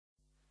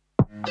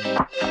Welcome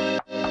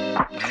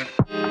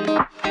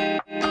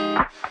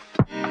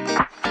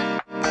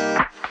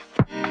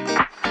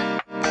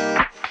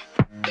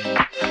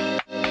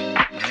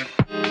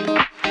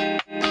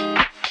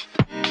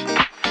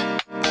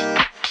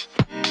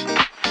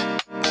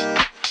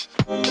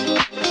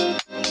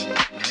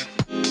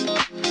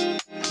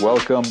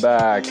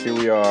back. Here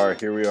we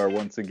are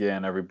once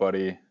again,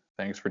 everybody.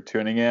 Thanks for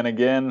tuning in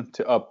again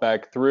to Up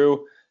Back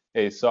Through,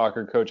 a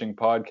soccer coaching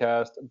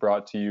podcast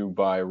brought to you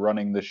by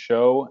Running the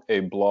Show, a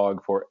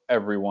blog for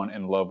everyone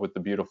in love with the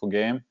beautiful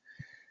game.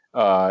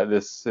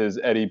 This is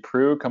Eddy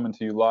Prugh coming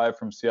to you live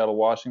from Seattle,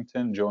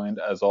 Washington, joined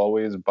as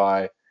always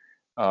by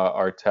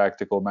our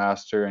tactical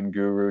master and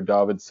guru,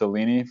 David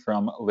Selini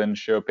from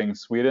Linköping,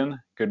 Sweden.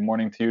 Good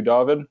morning to you,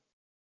 David.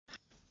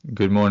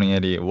 Good morning,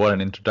 Eddy. What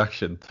an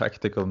introduction.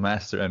 Tactical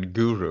master and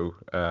guru.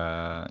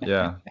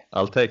 Yeah,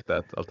 I'll take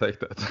that.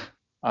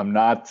 I'm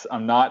not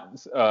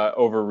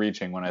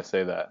overreaching when I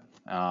say that.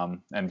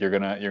 And you're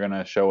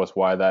gonna show us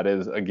why that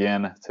is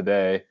again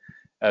today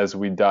as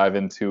we dive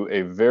into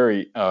a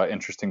very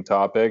interesting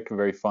topic,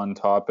 very fun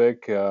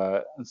topic,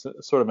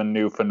 sort of a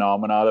new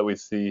phenomena that we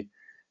see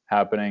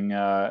happening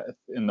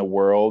in the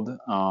world.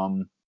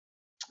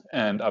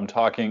 And I'm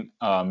talking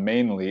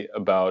mainly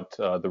about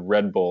the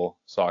Red Bull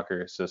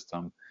soccer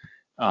system.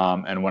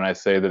 And when I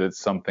say that it's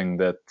something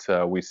that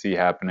we see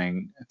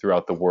happening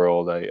throughout the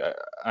world,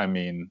 I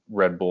mean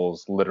Red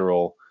Bull's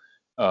literal,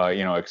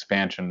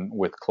 expansion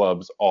with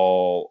clubs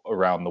all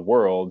around the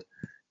world.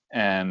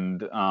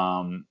 And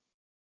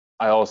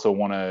I also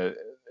want to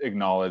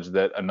acknowledge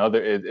that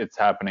it's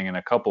happening in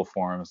a couple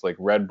forms. Like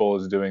Red Bull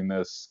is doing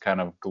this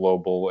kind of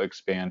global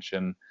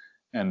expansion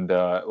and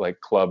like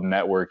club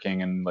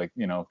networking and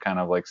kind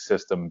of like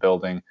system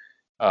building.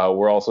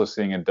 We're also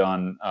seeing it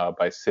done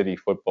by City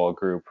Football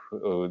Group,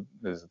 who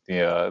is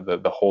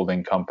the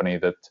holding company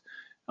that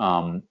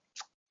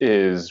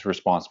is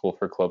responsible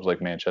for clubs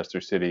like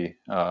Manchester City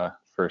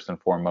first and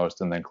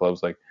foremost, and then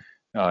clubs like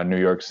New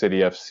York City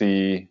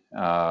FC.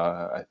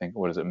 I think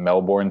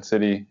Melbourne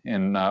City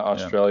in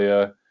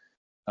Australia,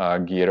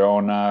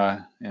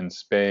 Girona in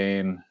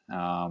Spain.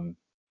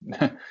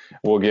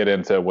 We'll get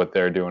into what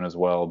they're doing as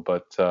well,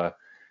 but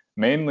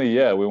mainly,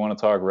 we want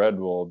to talk Red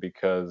Bull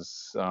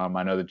because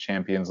I know the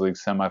Champions League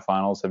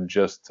semifinals have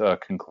just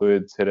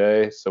concluded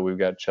today. So we've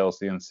got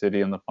Chelsea and City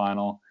in the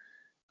final.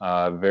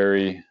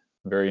 Very,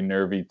 very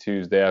nervy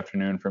Tuesday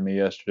afternoon for me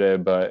yesterday,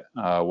 but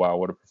wow,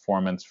 what a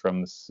performance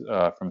from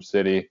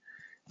City.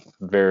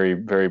 Very,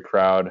 very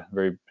proud,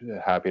 very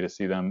happy to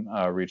see them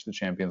reach the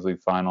Champions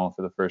League final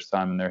for the first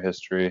time in their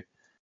history.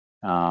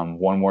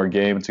 One more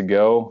game to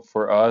go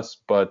for us,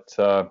 but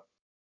we're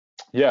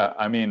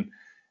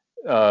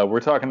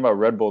talking about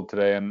Red Bull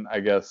today, and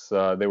I guess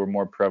they were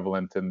more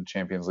prevalent in the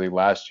Champions League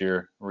last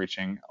year,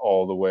 getting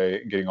all the way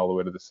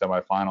to the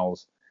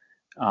semifinals.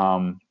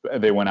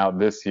 They went out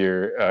this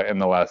year in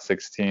the last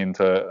 16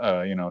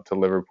 to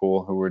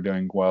Liverpool, who were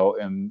doing well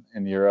in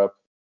Europe.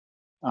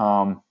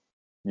 So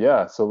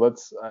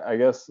let's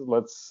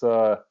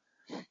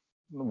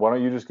why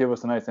don't you just give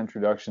us a nice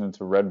introduction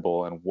into Red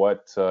Bull and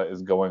what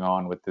is going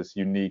on with this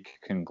unique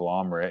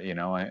conglomerate?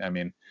 I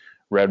mean,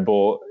 Red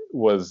Bull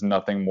was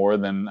nothing more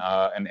than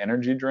an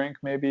energy drink,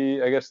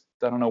 maybe. I guess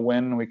I don't know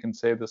when we can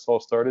say this all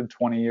started,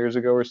 20 years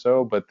ago or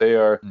so, but they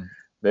are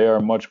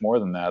much more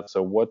than that.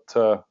 So what's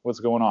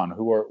going on?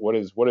 What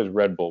is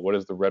Red Bull? What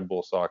is the Red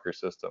Bull soccer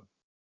system?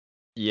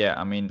 Yeah,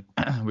 I mean,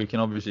 we can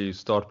obviously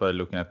start by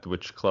looking at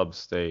which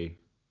clubs they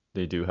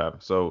do have.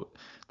 So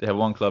they have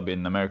one club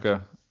in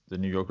America, the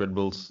New York Red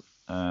Bulls.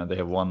 They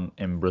have one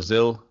in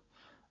Brazil.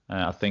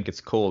 I think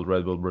it's called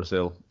Red Bull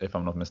Brazil, if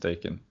I'm not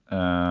mistaken.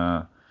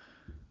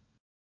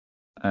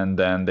 And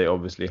then they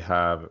obviously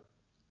have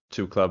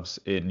two clubs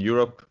in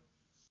Europe,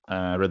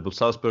 Red Bull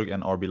Salzburg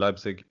and RB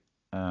Leipzig.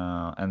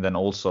 And then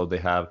also they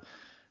have,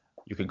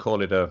 you can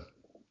call it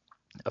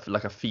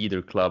like a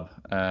feeder club.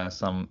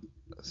 Some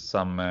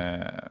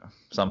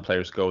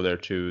players go there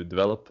to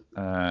develop,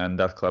 and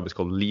that club is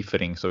called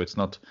Liefering. So it's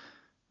not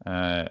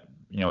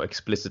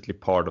explicitly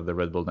part of the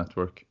Red Bull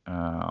network,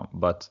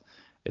 but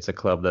it's a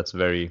club that's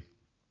very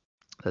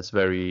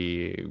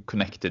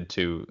connected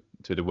to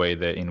the way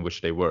in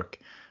which they work.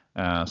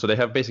 So they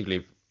have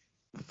basically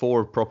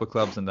 4 proper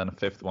clubs and then a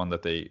 5th one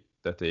that they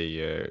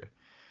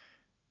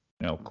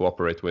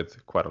cooperate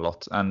with quite a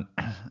lot. And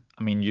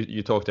I mean,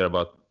 you talked there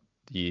about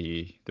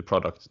the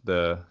product,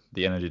 the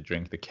energy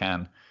drink, the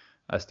can,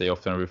 as they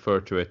often refer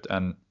to it,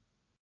 and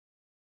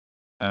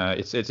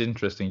it's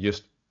interesting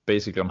just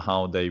basically on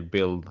how they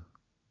build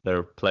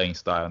their playing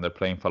style and their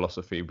playing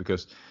philosophy,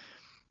 because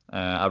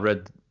I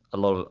read a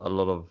lot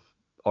of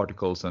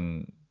articles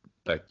and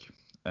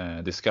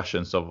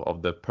discussions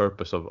of the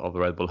purpose of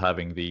Red Bull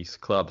having these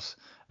clubs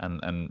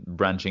and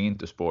branching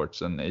into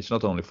sports. And it's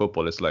not only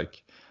football, it's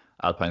like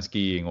alpine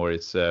skiing, or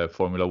it's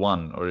Formula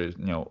One, or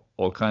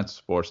all kinds of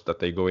sports that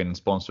they go in and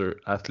sponsor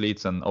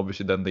athletes, and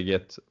obviously then they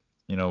get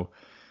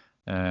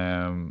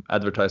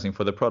advertising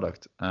for the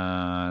product,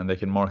 and they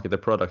can market the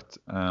product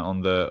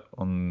on the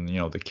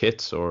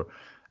kits, or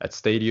at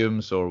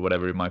stadiums or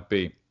whatever it might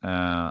be.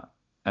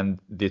 And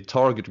the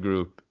target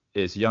group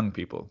is young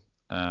people,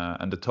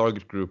 and the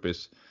target group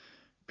is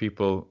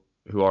people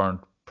who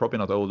aren't probably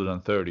not older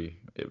than 30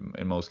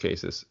 in most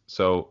cases.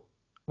 So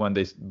when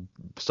they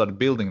started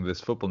building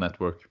this football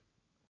network,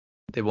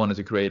 they wanted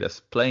to create a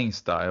playing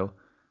style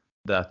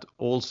that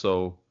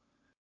also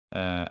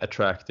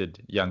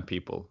attracted young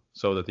people,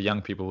 so that the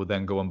young people would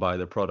then go and buy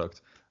their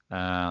product.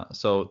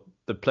 So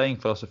the playing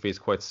philosophy is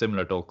quite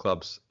similar to all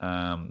clubs.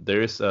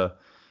 There is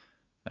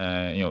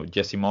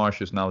Jesse Marsch,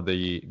 who's now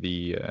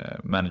the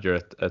manager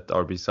at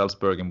RB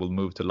Salzburg and will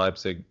move to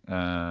Leipzig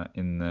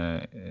in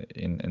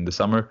the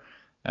summer.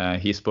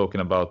 He's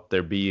spoken about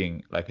there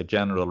being like a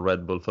general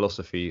Red Bull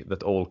philosophy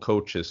that all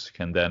coaches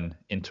can then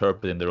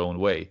interpret in their own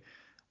way.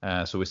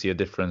 So we see a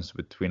difference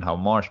between how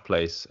Marsch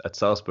plays at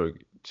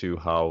Salzburg to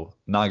how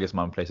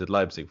Nagelsmann plays at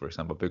Leipzig, for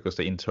example, because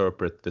they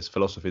interpret this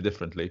philosophy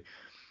differently.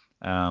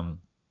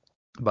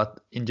 But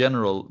in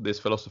general, this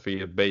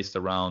philosophy is based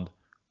around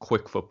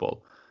quick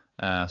football.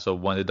 So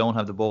when they don't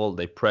have the ball,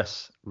 they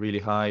press really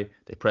high.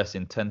 They press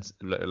intense,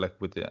 like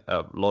with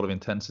a lot of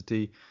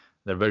intensity.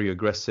 They're very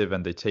aggressive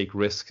and they take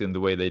risks in the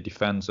way they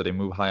defend. So they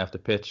move high off the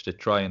pitch. They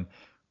try and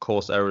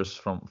cause errors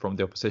from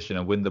the opposition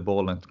and win the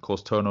ball and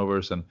cause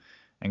turnovers and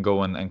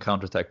go and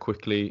counterattack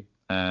quickly.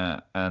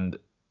 And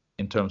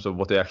in terms of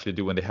what they actually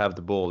do when they have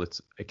the ball,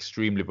 it's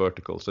extremely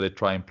vertical. So they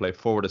try and play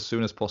forward as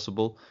soon as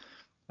possible,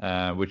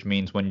 which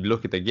means when you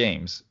look at the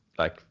games,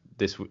 like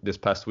this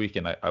past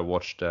weekend, I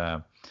watched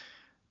the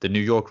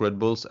New York Red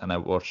Bulls and I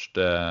watched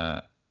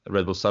Red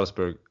Bull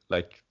Salzburg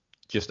like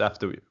just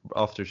after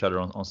each other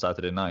on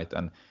Saturday night.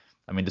 And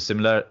I mean, the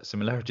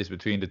similarities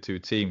between the two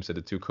teams and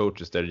the two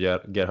coaches there,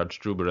 Gerhard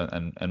Struber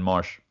and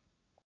Marsch,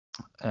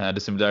 the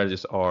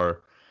similarities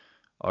are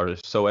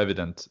so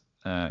evident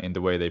in the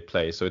way they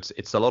play. So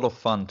it's a lot of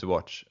fun to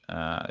watch.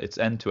 It's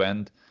end to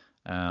end,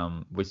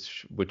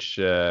 which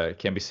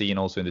can be seen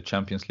also in the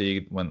Champions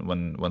League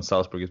when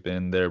Salzburg has been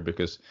in there,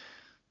 because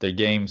their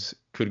games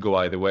could go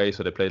either way.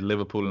 So they played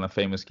Liverpool in a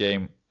famous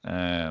game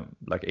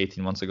like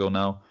 18 months ago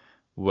now,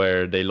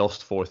 where they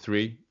lost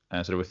 4-3.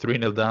 So they were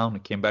 3-0 down,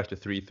 came back to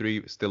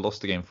 3-3, still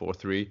lost the game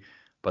 4-3,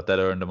 but that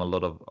earned them a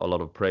lot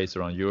of praise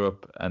around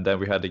Europe. And then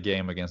we had the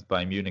game against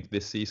Bayern Munich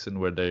this season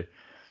where they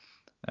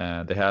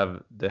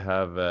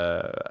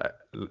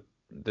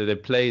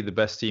play the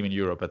best team in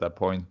Europe at that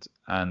point,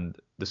 and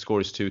the score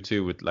is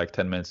 2-2 with like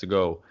 10 minutes to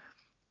go,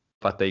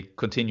 but they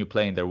continue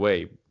playing their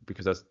way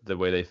because that's the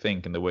way they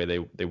think and the way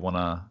they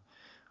wanna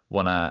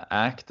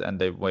act and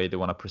the way they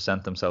wanna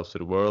present themselves to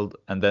the world.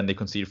 And then they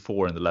concede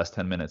 4 in the last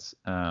 10 minutes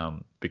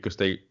because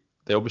they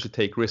obviously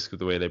take risks with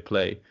the way they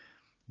play,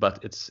 but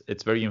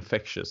it's very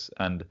infectious,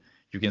 and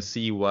you can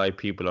see why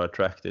people are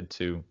attracted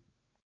to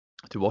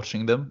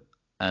watching them.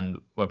 And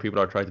when people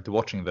are attracted to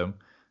watching them,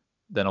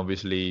 then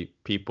obviously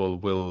people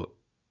will,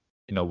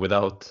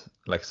 without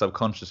like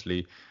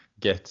subconsciously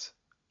get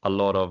a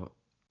lot of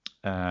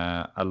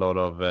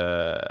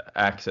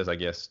access, I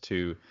guess,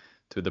 to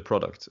the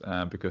product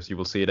because you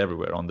will see it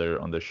everywhere on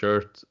their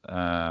shirt,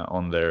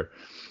 in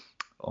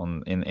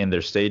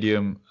their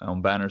stadium,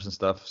 on banners and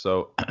stuff.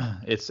 So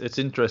it's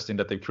interesting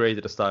that they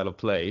created a style of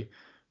play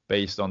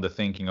based on the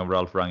thinking of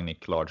Ralf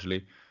Rangnick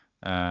largely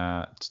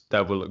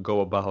that will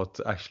go about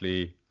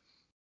actually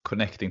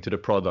connecting to the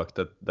product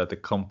that the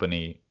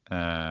company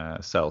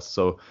sells.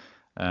 So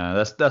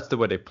that's the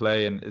way they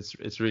play, and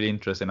it's really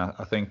interesting.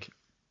 I think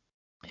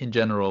in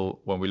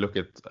general, when we look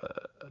at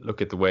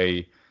the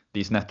way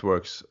these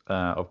networks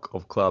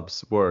of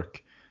clubs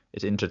work,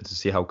 it's interesting to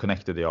see how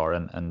connected they are,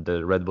 and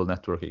the Red Bull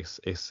network is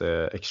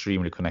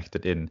extremely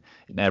connected in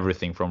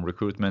everything from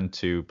recruitment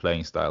to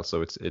playing style.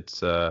 So it's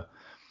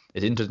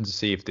interesting to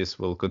see if this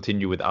will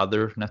continue with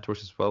other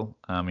networks as well.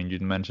 I mean, you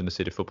mentioned the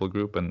City Football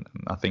Group, and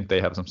I think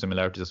they have some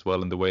similarities as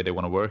well in the way they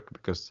want to work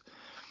because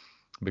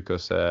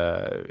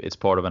it's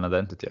part of an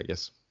identity, I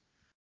guess.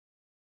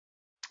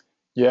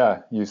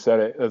 Yeah, you said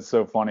it. It's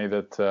so funny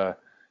that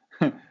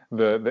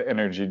the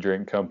energy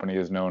drink company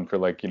is known for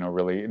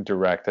really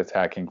direct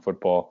attacking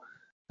football.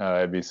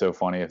 It'd be so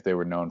funny if they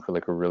were known for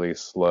like a really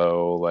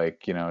slow,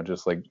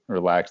 just like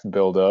relaxed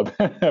build up.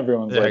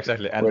 Everyone's like,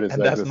 exactly. And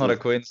that's not a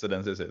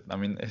coincidence, is it? I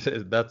mean,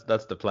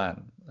 that's the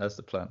plan. That's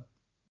the plan.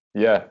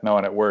 Yeah, no,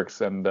 and it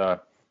works. And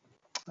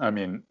I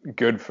mean,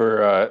 good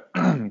for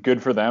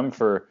them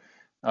for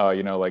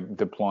like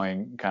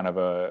deploying kind of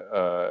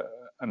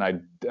an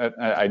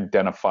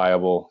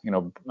identifiable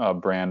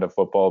brand of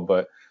football,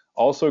 but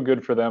also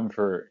good for them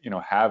for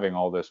having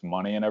all this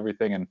money and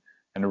everything,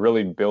 and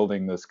really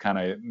building this kind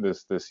of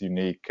this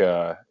unique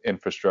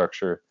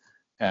infrastructure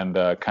and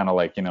kind of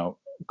like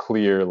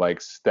clear like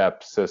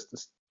step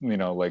systems.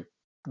 Like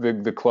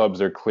the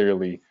clubs are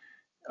clearly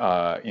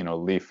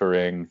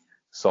Liefering,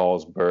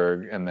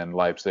 Salzburg, and then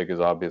Leipzig is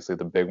obviously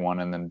the big one,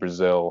 and then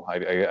Brazil. I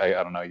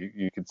don't know.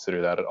 You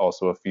consider that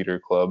also a feeder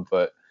club,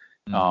 but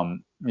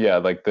yeah,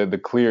 like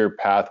the clear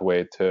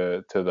pathway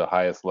to the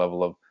highest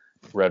level of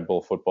Red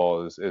Bull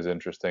football is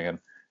interesting.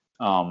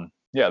 And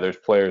there's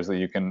players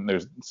that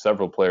there's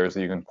several players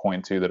that you can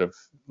point to that have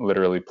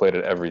literally played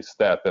at every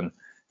step and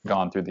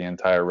gone through the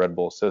entire Red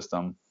Bull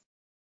system.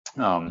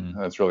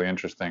 That's really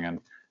interesting. And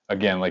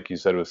again, like you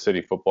said, with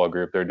City Football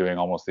Group, they're doing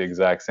almost the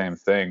exact same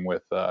thing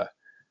with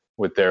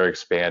their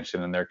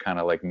expansion and their kind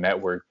of like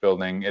network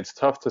building. It's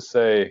tough to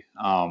say.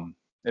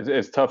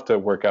 It's tough to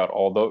work out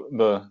all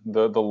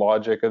the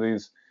logic of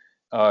these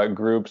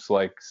groups.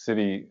 Like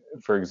City,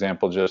 for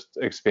example, just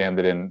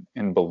expanded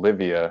in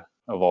Bolivia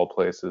of all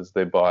places.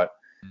 They bought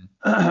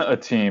a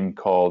team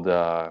called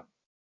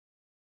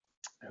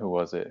who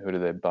was it? Who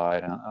did they buy?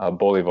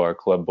 Bolivar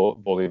Club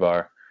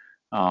Bolivar,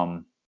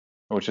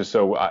 which is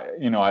so.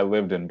 I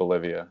lived in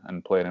Bolivia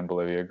and played in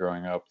Bolivia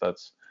growing up.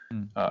 That's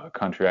a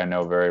country I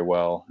know very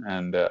well,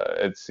 and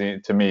it's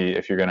to me,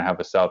 if you're going to have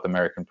a South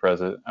American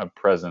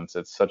presence,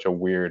 it's such a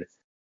weird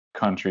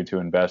country to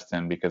invest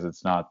in because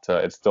it's not.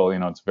 It's still,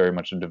 it's very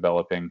much a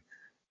developing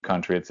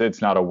country.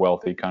 It's not a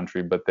wealthy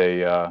country, but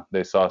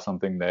they saw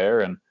something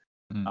there, and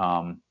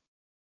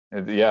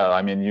yeah,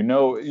 I mean,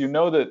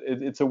 that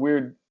it's a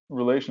weird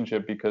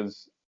relationship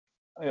because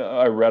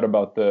I read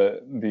about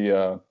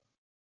the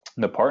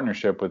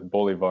partnership with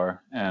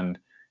Bolivar, and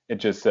it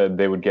just said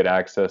they would get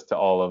access to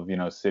all of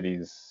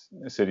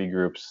city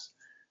groups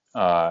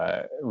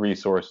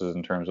resources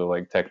in terms of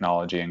like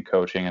technology and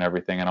coaching and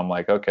everything. And I'm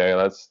like, okay,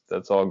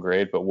 that's all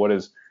great, but what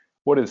is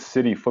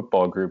City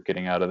Football Group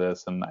getting out of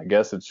this? And I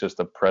guess it's just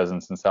a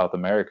presence in South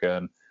America.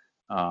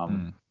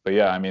 And but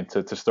yeah, I mean,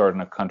 to start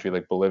in a country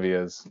like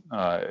Bolivia it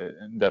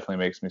definitely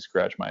makes me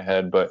scratch my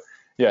head. But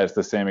yeah, it's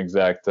the same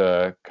exact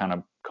kind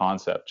of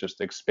concept.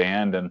 Just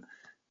expand and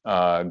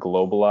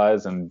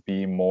globalize and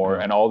be more.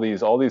 And all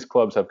these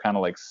clubs have kind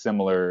of like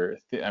similar.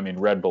 I mean,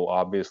 Red Bull,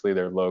 obviously,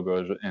 their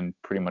logos in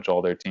pretty much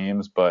all their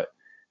teams, but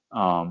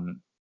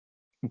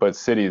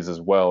cities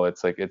as well.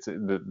 It's like it's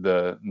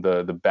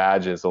the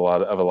badges. A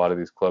lot of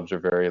these clubs are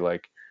very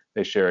like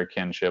they share a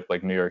kinship,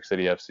 like New York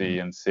City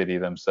FC and City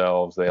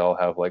themselves. They all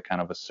have like kind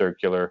of a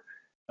circular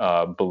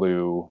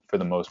blue for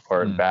the most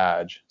part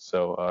badge.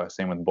 So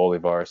same with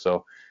Bolivar.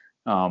 So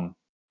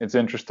it's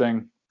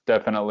interesting,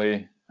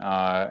 definitely.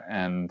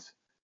 And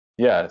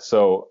yeah,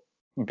 so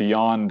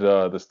beyond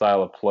the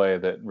style of play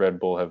that Red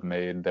Bull have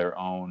made their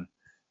own,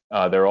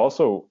 they're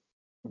also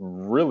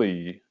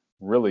really,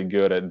 really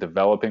good at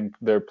developing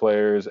their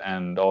players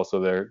and also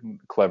their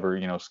clever,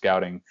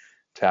 scouting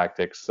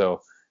tactics.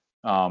 So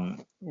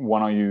why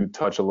don't you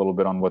touch a little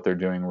bit on what they're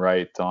doing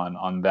right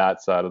on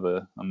that side of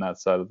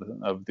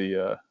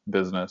the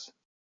business?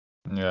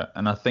 Yeah,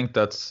 and I think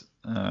that's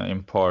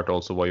in part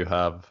also why you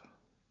have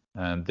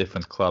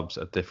different clubs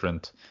at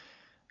different,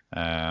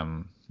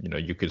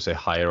 you could say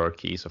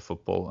hierarchies of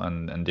football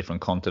and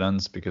different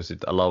continents, because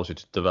it allows you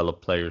to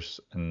develop players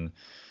in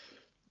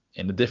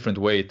a different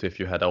way to if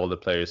you had all the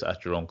players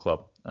at your own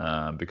club,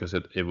 because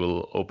it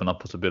will open up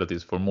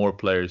possibilities for more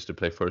players to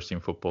play first team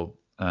football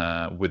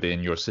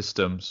within your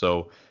system.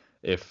 So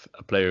if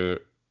a player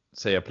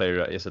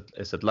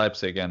is at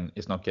Leipzig and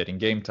is not getting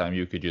game time,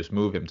 you could just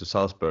move him to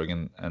Salzburg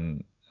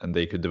and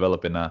they could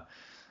develop in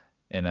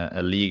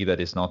a league that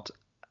is not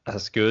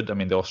as good. I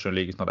mean, the Austrian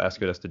league is not as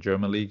good as the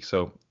German league,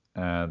 so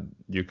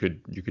you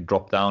could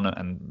drop down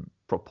and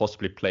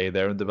possibly play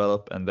there and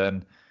develop, and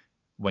then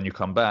when you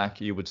come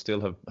back, you would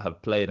still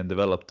have played and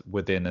developed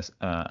within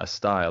a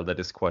style that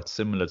is quite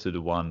similar to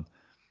the one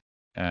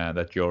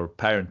that your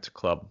parent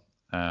club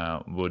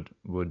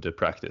would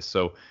practice.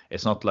 So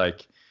it's not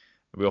like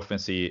we often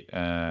see,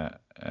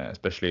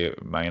 especially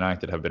Man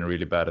United have been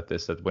really bad at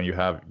this, that when you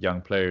have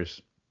young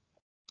players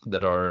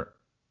that are,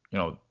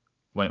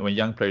 when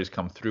young players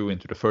come through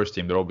into the first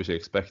team, they're obviously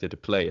expected to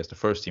play as the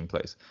first team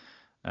plays.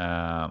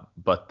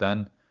 But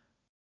then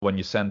when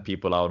you send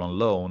people out on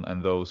loan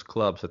and those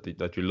clubs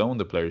that you loan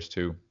the players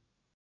to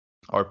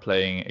are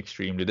playing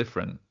extremely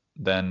different,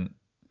 then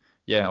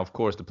yeah, of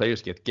course the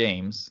players get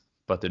games,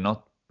 but they're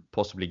not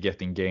possibly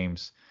getting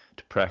games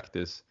to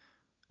practice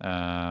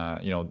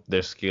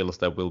their skills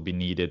that will be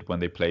needed when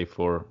they play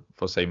for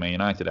say Man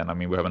United. And I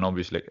mean, we have an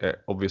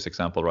obvious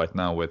example right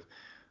now with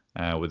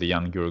the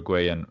young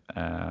Uruguayan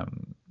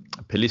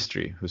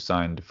Pelistri, who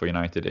signed for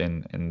United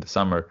in the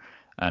summer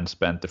and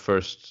spent the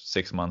first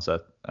 6 months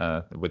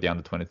with the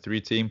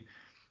under-23 team,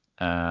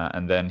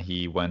 and then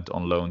he went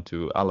on loan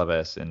to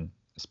Alaves in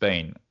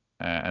Spain,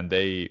 and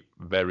they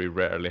very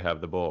rarely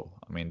have the ball.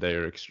 I mean,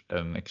 they're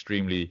an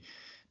extremely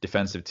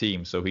defensive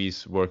team, so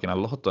he's working a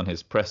lot on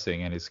his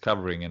pressing and his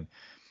covering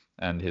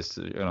and his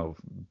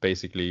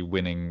basically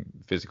winning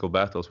physical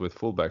battles with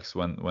fullbacks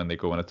when they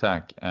go and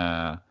attack.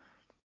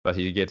 But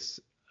he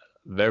gets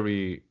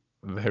very,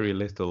 very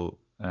little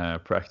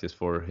practice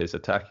for his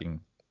attacking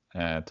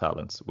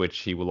talents, which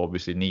he will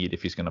obviously need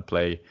if he's going to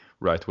play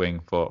right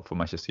wing for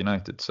Manchester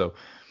United. So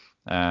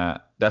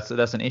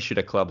that's an issue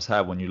that clubs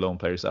have when you loan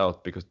players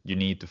out, because you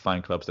need to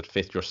find clubs that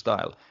fit your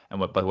style.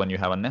 But when you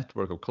have a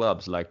network of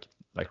clubs like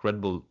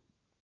Red Bull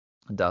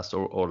does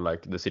or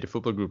like the City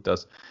Football Group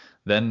does,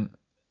 then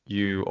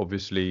you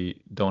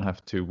obviously don't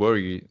have to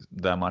worry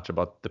that much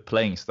about the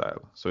playing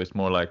style. So it's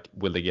more like,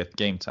 will they get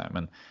game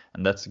time?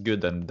 And that's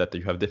good, and that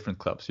you have different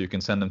clubs. You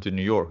can send them to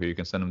New York, or you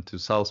can send them to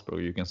Salzburg,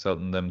 or you can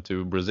send them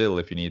to Brazil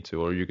if you need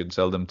to, or you can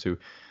send them to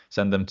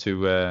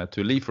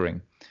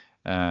Liefering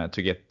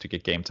to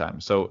get game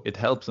time. So it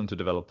helps them to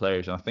develop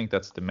players, and I think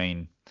that's the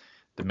main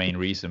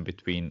reason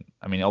between.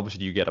 I mean,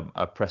 obviously you get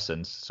a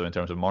presence. So in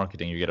terms of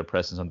marketing, you get a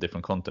presence on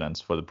different continents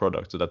for the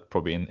product. So that's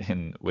probably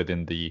in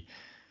within the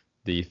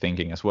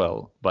thinking as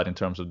well. But in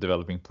terms of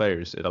developing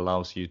players, it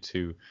allows you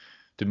to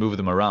move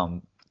them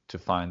around to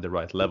find the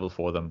right level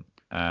for them,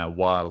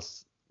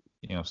 whilst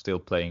still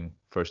playing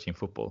first team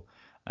football,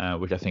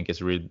 which I think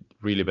is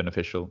really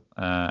beneficial,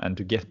 and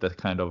to get that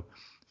kind of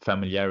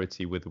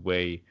familiarity with the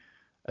way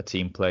a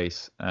team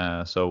plays.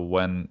 So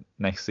when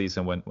next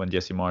season, when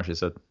Jesse Marsch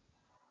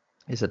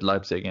is at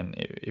Leipzig, and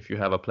if you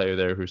have a player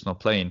there who's not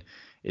playing,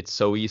 it's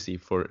so easy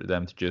for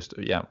them to just,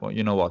 well,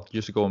 you know what,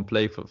 just go and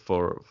play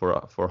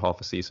for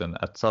half a season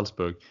at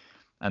Salzburg,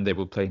 and they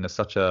will play in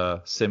such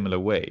a similar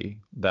way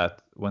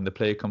that when the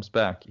player comes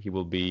back, he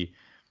will be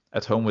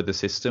at home with the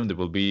system. There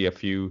will be a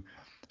few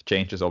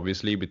changes,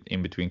 obviously,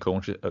 in between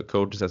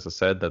coaches, as I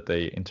said, that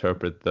they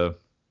interpret the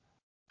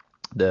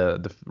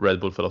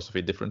Red Bull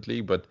philosophy differently,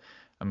 but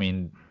I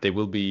mean, they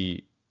will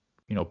be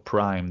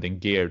primed and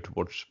geared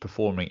towards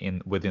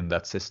performing within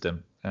that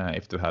system,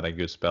 if they had a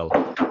good spell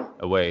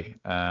away.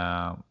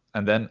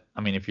 And then,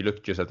 I mean, if you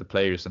look just at the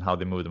players and how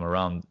they move them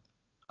around,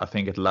 I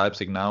think at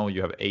Leipzig now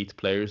you have 8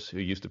 players who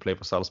used to play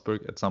for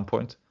Salzburg at some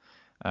point,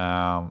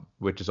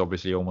 which is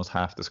obviously almost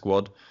half the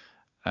squad.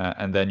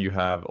 And then you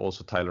have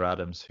also Tyler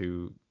Adams,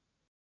 who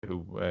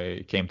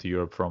came to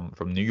Europe from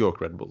New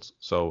York Red Bulls.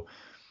 So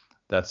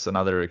that's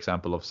another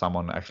example of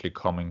someone actually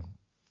coming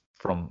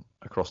from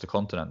across the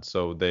continent.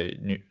 So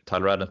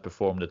Tyler Adams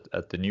performed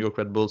at the New York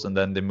Red Bulls, and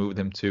then they moved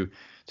him to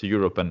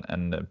Europe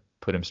and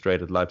put him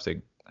straight at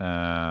Leipzig.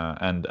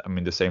 And I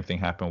mean, the same thing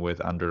happened with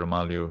Andre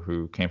Romaglio,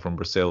 who came from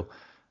Brazil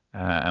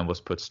and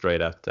was put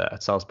straight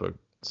at Salzburg.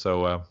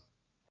 So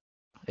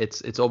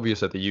it's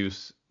obvious that they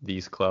use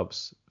these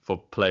clubs for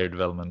player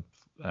development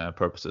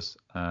purposes.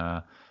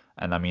 And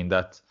I mean,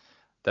 that's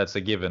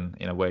a given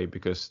in a way,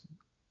 because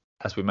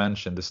as we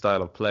mentioned, the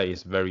style of play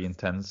is very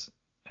intense.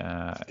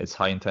 It's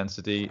high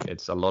intensity.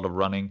 It's a lot of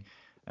running.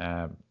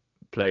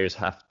 Players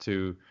have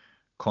to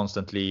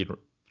constantly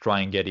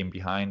try and get in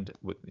behind,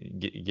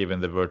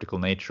 given the vertical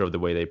nature of the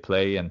way they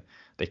play, and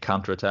they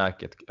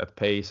counterattack at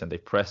pace, and they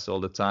press all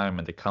the time,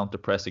 and they counter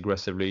press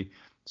aggressively.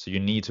 So you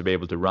need to be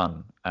able to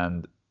run.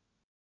 And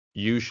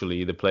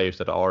usually the players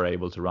that are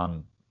able to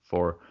run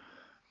for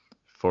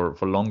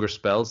longer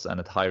spells and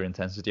at higher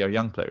intensity are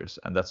young players,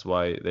 and that's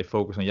why they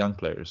focus on young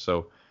players.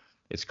 So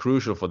it's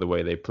crucial for the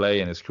way they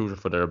play, and it's crucial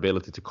for their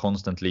ability to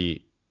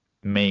constantly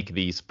make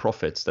these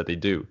profits that they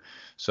do.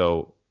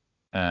 So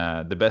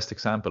the best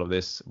example of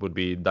this would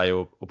be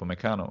Dayo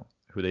Upamecano,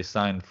 who they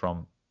signed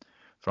from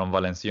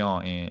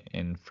Valenciennes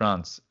in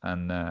France,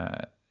 and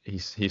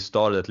he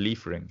started at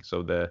Liefering,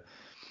 so the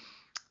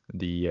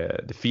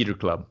feeder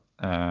club,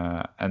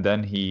 and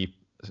then he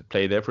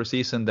played there for a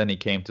season. Then he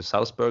came to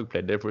Salzburg,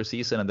 played there for a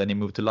season, and then he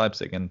moved to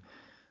Leipzig, and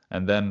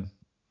then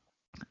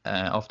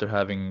after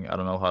having, I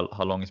don't know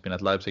how long he's been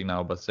at Leipzig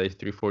now, but say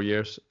 3-4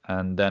 years,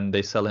 and then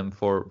they sell him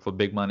for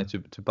big money to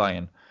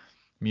Bayern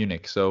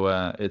Munich. So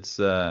it's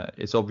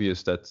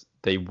obvious that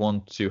they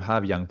want to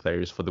have young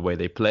players for the way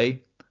they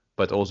play,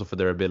 but also for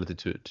their ability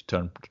to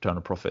turn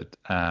a profit.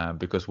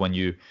 Because when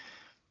you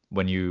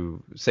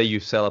say you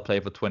sell a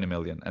player for 20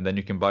 million, and then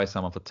you can buy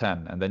someone for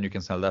 10, and then you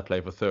can sell that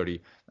player for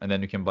 30, and then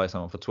you can buy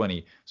someone for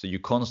 20. So you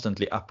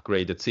constantly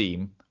upgrade the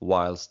team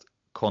whilst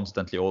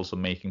constantly also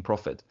making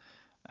profit.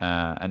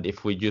 And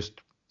if we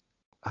just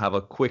have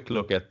a quick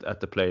look at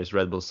the players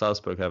Red Bull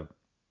Salzburg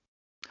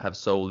have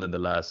sold in the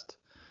last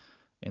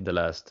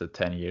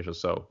 10 years or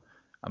so,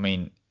 I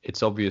mean,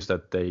 it's obvious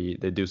that they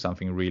do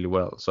something really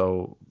well.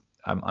 So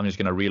I'm just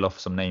going to reel off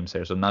some names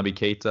here. So Naby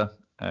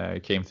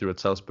Keita came through at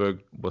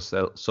Salzburg, was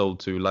sold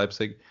to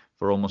Leipzig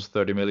for almost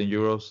 30 million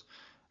euros.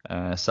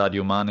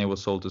 Sadio Mane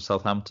was sold to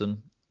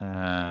Southampton.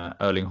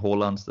 Erling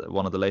Haaland,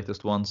 one of the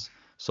latest ones,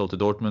 sold to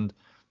Dortmund.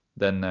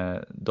 Then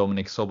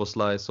Dominik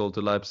Szoboszlai sold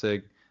to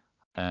Leipzig,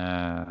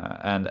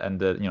 and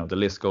the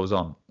list goes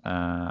on.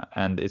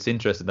 And it's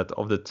interesting that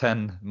of the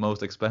 10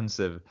 most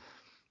expensive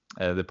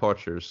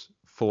departures,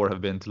 4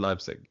 have been to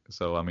Leipzig.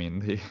 So I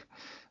mean,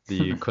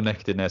 the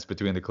connectedness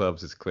between the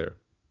clubs is clear.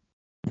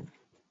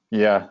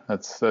 Yeah,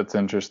 that's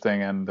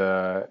interesting, and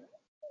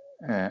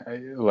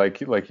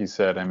like you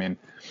said, I mean,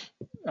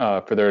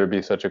 for there to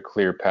be such a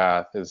clear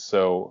path is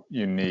so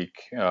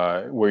unique,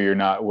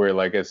 where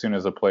like as soon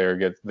as a player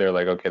gets, they're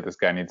like, okay, this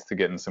guy needs to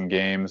get in some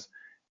games.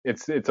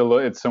 It's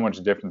so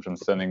much different from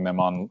sending them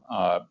on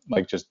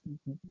like just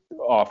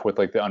off with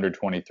like the under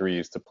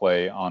 23s to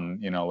play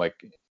on like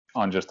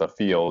on just a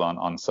field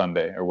on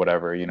Sunday or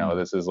whatever.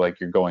 This is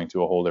like you're going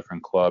to a whole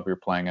different club, you're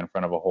playing in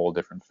front of a whole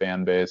different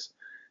fan base.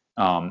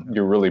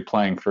 You're really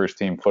playing first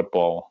team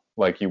football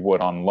like you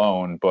would on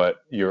loan, but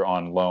you're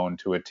on loan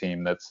to a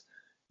team that's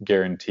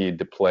guaranteed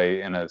to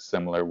play in a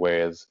similar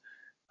way as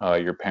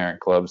your parent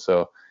club.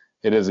 So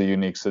it is a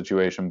unique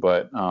situation,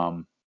 but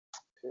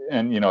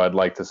and I'd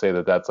like to say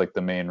that that's like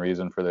the main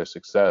reason for their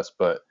success,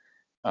 but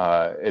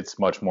it's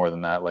much more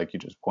than that. Like you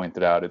just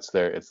pointed out, it's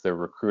their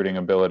recruiting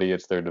ability,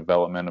 it's their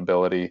development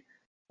ability,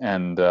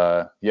 and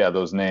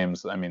those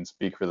names, I mean,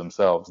 speak for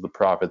themselves. The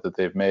profit that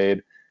they've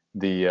made,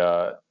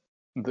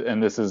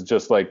 and this is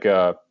just like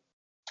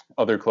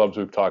other clubs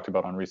we've talked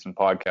about on recent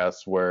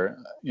podcasts, where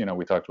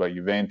we talked about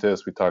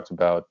Juventus, we talked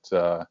about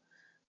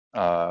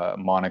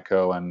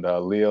Monaco and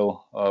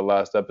Lille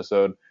last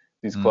episode.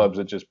 These clubs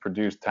that just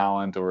produce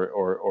talent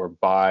or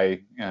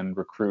buy and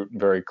recruit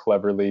very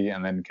cleverly,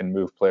 and then can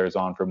move players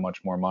on for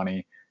much more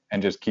money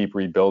and just keep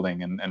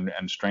rebuilding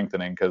and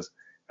strengthening. Because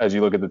as you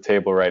look at the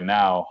table right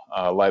now,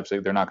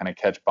 Leipzig, they're not going to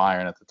catch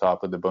Bayern at the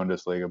top of the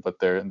Bundesliga, but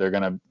they're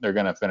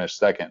gonna finish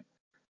second,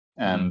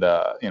 and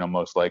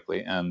most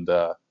likely. And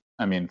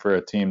I mean, for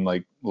a team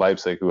like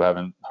Leipzig, who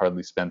haven't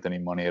hardly spent any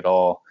money at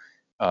all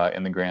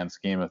in the grand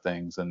scheme of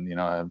things, and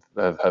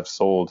have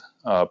sold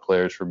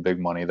players for big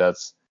money,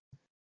 that's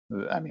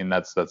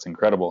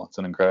incredible. It's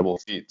an incredible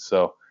feat.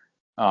 So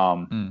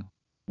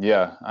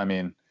yeah, I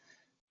mean,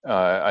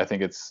 I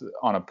think it's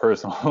on a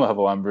personal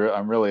level. I'm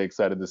really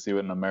excited to see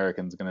what an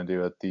American's going to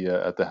do at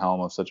the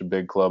helm of such a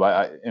big club.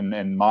 I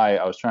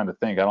was trying to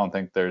think. I don't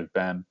think there's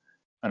been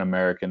an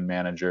American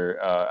manager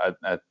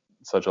at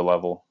such a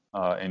level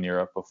in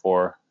Europe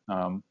before.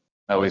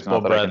 At least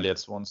Bob Bradley at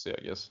Swansea,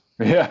 I guess.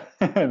 Yeah,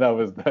 that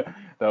was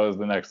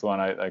the next one.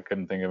 I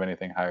couldn't think of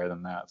anything higher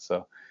than that.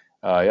 So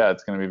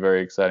it's going to be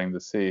very exciting to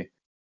see.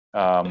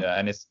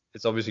 And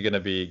it's obviously going to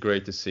be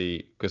great to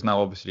see, because now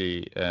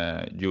obviously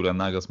Julian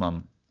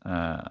Nagelsmann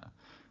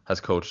has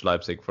coached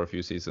Leipzig for a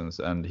few seasons,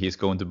 and he's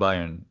going to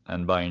Bayern,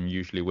 and Bayern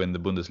usually win the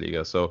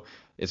Bundesliga. So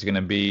it's going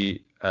to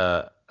be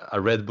a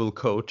Red Bull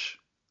coach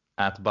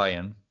at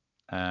Bayern,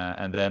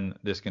 and then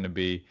there's going to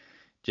be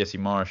Jesse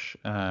Marsch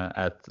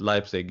at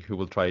Leipzig, who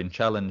will try and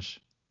challenge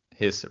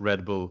his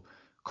Red Bull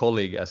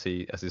colleague as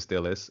he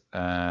still is,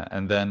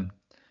 and then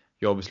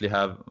you obviously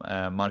have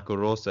Marco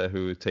Rose,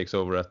 who takes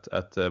over at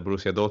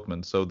Borussia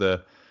Dortmund. So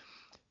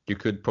you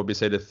could probably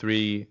say the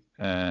three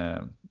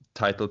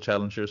title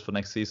challengers for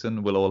next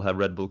season will all have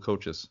Red Bull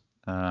coaches.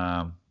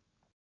 So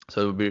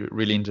it'll be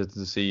really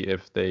interesting to see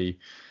if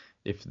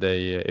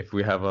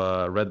we have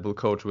a Red Bull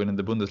coach winning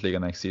the Bundesliga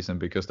next season,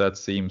 because that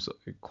seems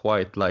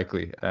quite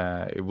likely.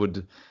 It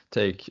would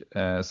take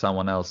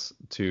someone else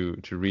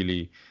to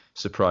really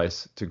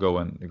surprise to go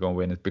and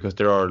win it, because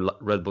there are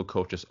Red Bull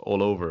coaches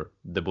all over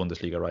the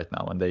Bundesliga right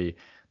now, and they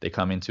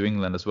come into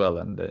England as well,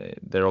 and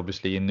they're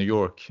obviously in New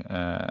York,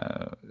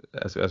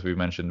 as we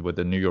mentioned, with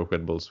the New York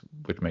Red Bulls,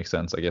 which makes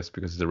sense, I guess,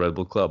 because it's a Red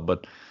Bull club.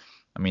 But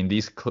I mean,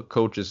 these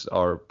coaches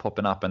are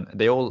popping up, and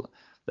they all.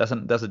 That's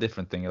a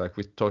different thing. Like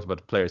we talked about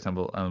the players, and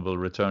we'll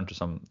return to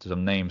some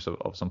names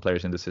of some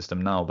players in the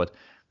system now. But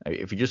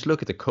if you just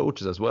look at the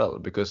coaches as well,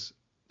 because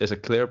there's a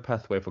clear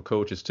pathway for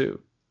coaches too.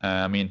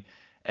 I mean,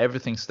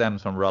 everything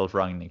stems from Ralf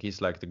Rangnick.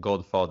 He's like the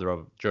godfather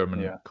of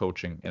German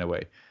coaching in a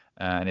way,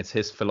 and it's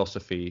his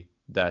philosophy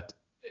that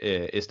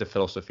is the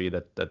philosophy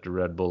that the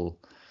Red Bull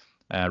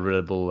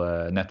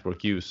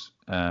network uses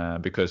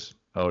because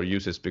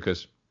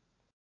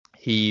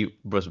he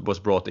was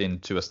brought in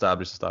to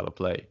establish a style of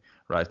play,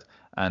 right?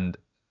 And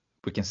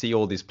we can see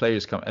all these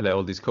players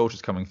all these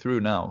coaches coming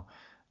through now,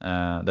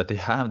 that they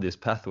have this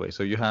pathway.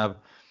 So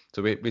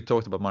we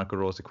talked about Marco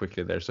Rose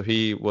quickly there. So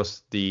he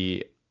was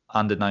the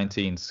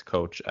under-19s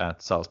coach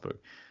at Salzburg.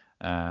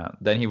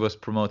 Then he was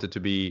promoted to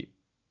be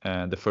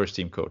the first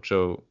team coach.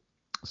 So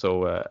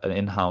an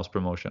in-house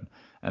promotion.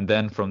 And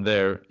then from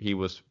there he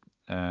was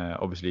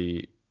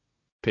obviously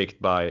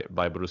picked by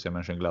Borussia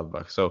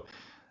Mönchengladbach. So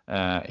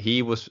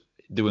he was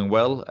doing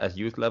well at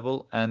youth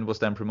level and was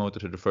then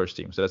promoted to the first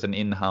team. So that's an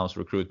in-house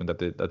recruitment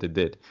that they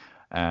did.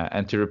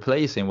 And to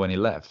replace him when he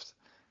left,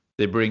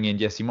 they bring in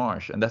Jesse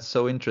Marsch. And that's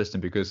so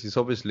interesting because he's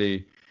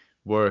obviously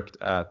worked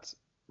at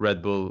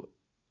Red Bull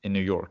in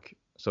New York.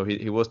 So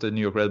he was the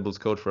New York Red Bulls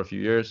coach for a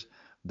few years.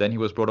 Then he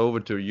was brought over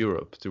to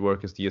Europe to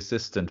work as the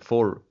assistant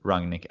for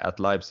Rangnick at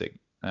Leipzig,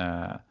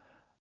 to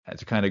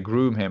kind of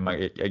groom him,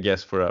 I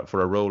guess, for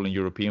a role in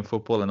European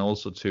football, and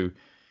also to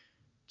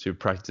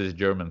practice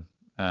German,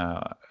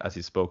 as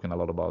he's spoken a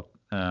lot about.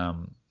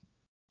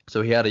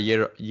 So he had a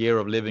year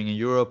of living in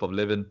Europe, of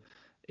living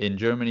in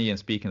Germany and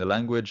speaking the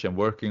language and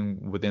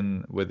working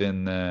within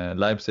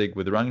Leipzig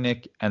with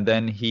Rangnick, and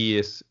then he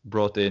is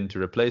brought in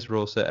to replace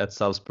Rose at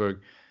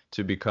Salzburg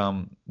to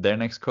become their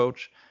next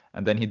coach,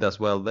 and then he does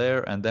well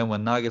there. And then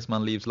when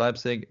Nagelsmann leaves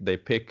Leipzig, they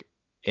pick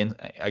an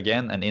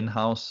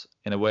in-house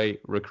in a way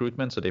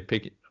recruitment. So they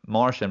pick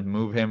Marsch and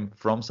move him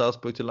from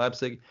Salzburg to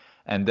Leipzig,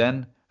 and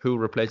then who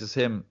replaces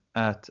him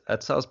at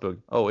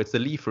Salzburg? Oh, it's the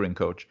Liefering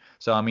coach.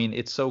 So I mean,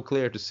 it's so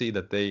clear to see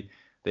that they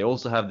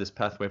also have this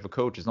pathway for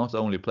coaches, not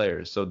only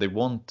players. So they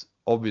want,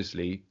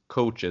 obviously,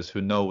 coaches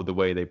who know the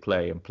way they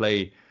play and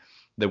play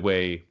the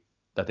way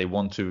that they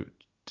want to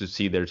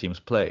see their teams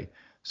play.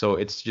 So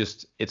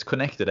it's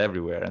connected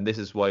everywhere, and this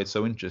is why it's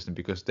so interesting,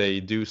 because they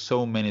do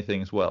so many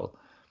things well.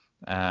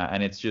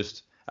 and it's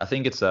just I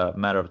think it's a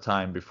matter of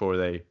time before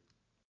they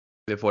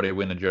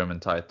win a German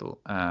title,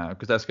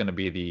 because that's going to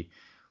be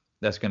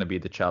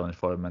the challenge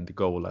for them and the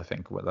goal, I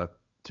think,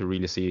 to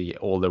really see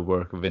all their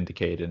work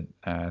vindicated,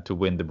 to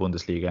win the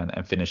Bundesliga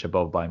and finish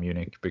above Bayern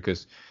Munich,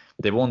 because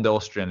they won the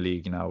Austrian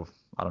league now,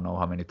 I don't know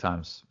how many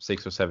times,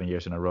 6 or 7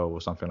 years in a row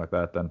or something like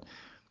that, and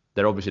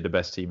they're obviously the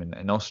best team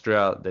in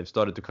Austria. They've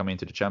started to come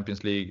into the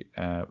Champions League,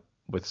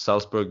 with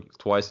Salzburg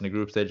twice in the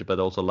group stage, but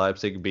also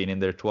Leipzig being in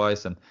there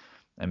twice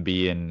and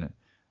being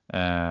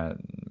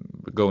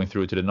going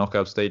through to the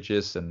knockout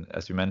stages, and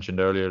as you mentioned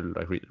earlier,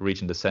 like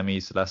reaching the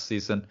semis last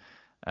season.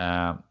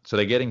 So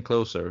they're getting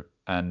closer,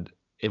 and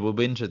it will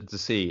be interesting to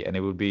see, and it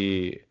will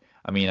be,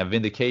 I mean, a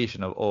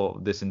vindication of all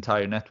this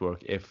entire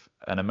network if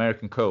an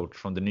American coach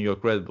from the New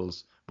York Red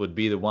Bulls would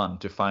be the one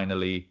to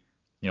finally,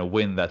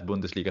 win that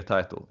Bundesliga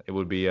title. It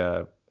would be,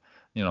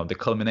 the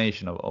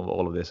culmination of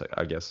all of this,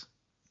 I guess.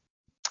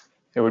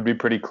 It would be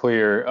pretty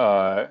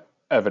clear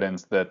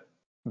evidence that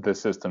the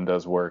system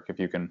does work if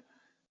you can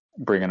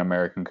bring an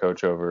American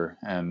coach over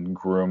and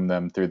groom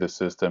them through the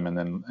system,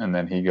 and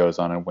then he goes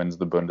on and wins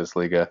the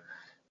Bundesliga.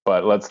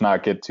 But let's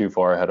not get too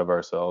far ahead of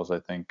ourselves. I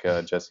think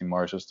Jesse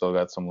Marsch has still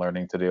got some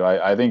learning to do.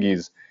 I think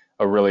he's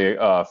a really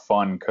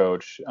fun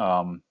coach.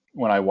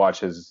 When I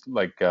watch his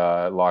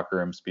locker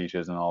room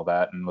speeches and all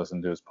that, and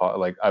listen to his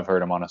I've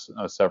heard him on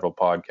several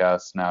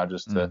podcasts now,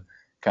 just to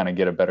kind of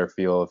get a better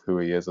feel of who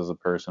he is as a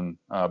person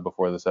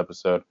before this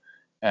episode.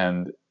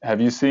 And have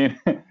you seen?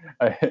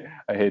 I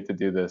hate to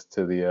do this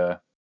to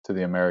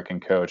the American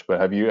coach,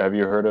 but have you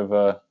heard of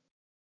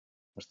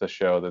what's the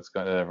show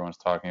that everyone's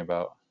talking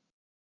about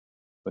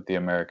with the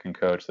American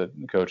coach that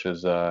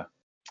coaches the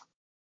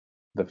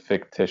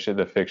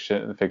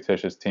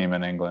fictitious team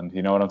in England?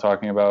 You know what I'm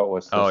talking about?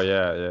 What's this? Oh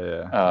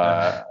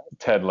yeah.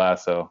 Ted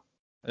Lasso.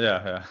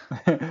 Yeah.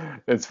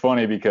 It's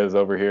funny because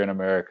over here in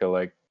America,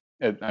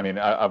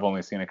 I've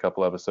only seen a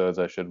couple episodes.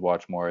 I should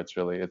watch more.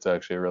 It's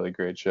actually a really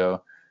great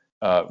show.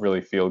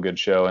 Really feel good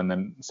show, and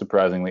then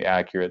surprisingly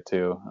accurate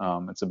too.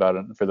 It's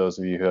about, for those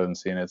of you who haven't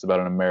seen it, it's about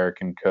an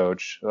American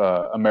coach,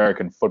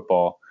 American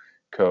football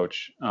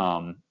coach,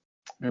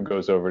 who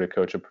goes over to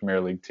coach a Premier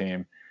League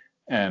team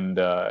and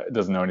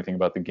doesn't know anything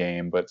about the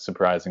game, but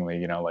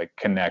surprisingly,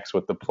 connects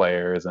with the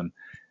players and,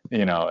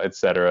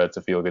 etc. It's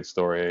a feel good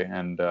story,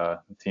 and the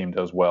team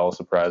does well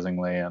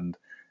surprisingly, and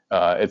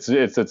it's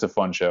a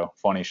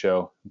funny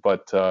show.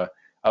 But I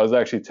was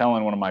actually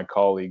telling one of my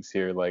colleagues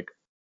here,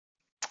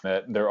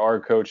 that there are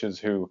coaches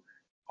who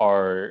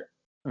are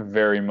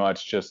very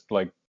much just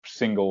like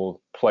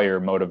single player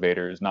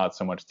motivators, not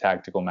so much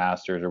tactical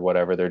masters or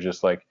whatever. They're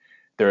just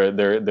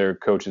they're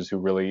coaches who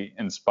really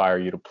inspire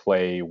you to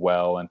play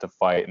well and to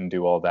fight and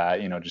do all that,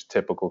 just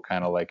typical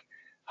kind of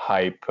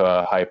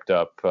hyped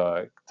up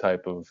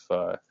type of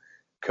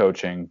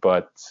coaching.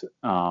 But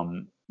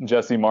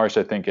Jesse Marsch,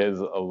 I think, is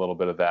a little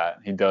bit of that.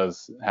 He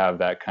does have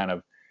that kind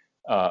of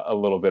a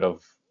little bit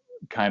of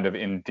kind of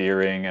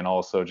endearing and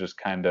also just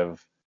kind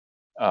of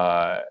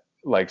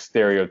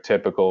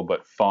stereotypical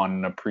but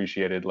fun,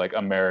 appreciated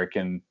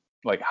American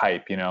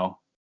hype,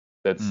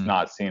 that's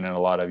not seen in a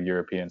lot of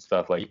European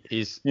stuff.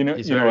 He's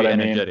very very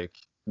energetic.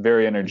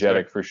 Very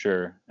energetic for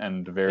sure,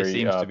 and very. He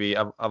seems to be.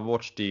 I've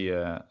watched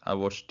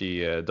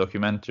the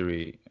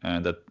documentary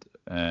that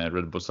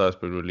Red Bull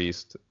Salzburg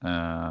released,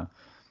 where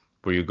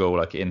you go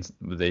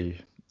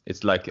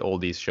it's like all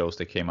these shows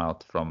that came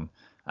out from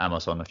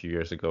Amazon a few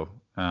years ago,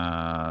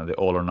 the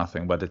All or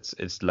Nothing, but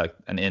it's like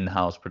an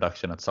in-house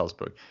production at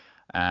Salzburg,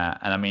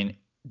 and I mean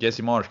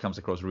Jesse Marsch comes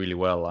across really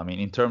well. I mean,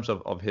 in terms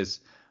of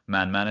his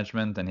man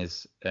management and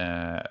his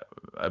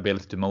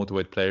ability to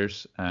motivate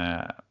players,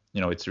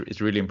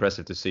 it's really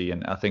impressive to see.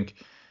 And I think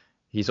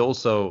he's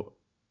also,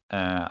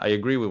 I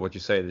agree with what you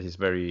say, that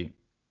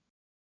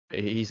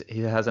he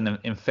has an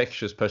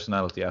infectious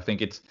personality. I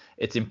think it's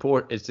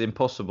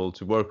impossible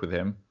to work with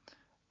him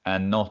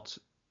and not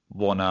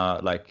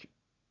wanna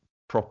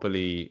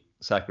properly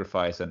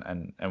sacrifice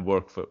and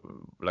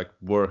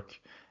work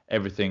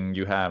everything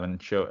you have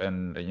and show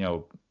and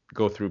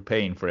go through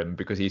pain for him,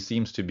 because he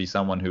seems to be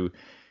someone who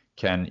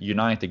can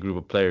unite a group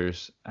of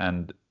players,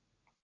 and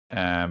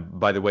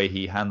by the way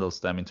he handles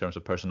them in terms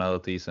of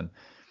personalities, and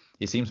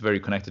he seems very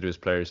connected to his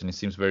players, and he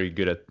seems very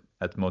good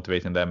at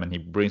motivating them, and he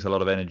brings a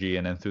lot of energy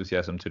and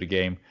enthusiasm to the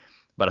game.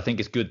 But I think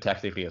it's good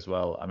tactically as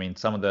well. I mean,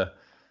 some of the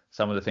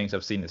things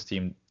I've seen his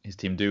team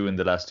do in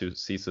the last 2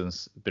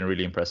 seasons have been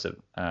really impressive.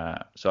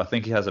 So I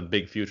think he has a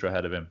big future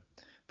ahead of him,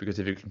 because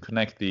if you can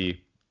connect the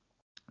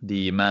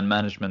man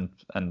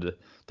management and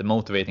the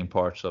motivating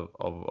parts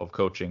of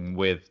coaching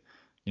with,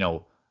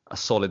 a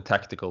solid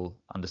tactical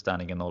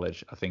understanding and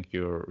knowledge, I think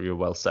you're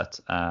well set.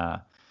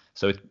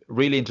 So it's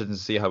really interesting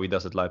to see how he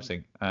does at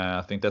Leipzig.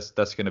 I think that's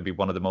going to be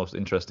one of the most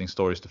interesting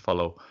stories to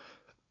follow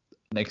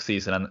next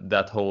season, and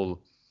that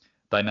whole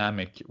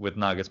dynamic with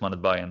Nagelsmann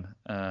at Bayern,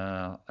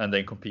 and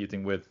then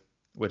competing with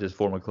his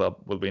former club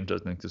will be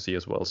interesting to see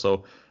as well.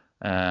 So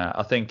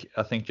I think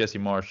Jesse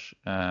Marsch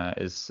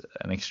is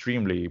an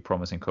extremely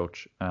promising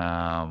coach.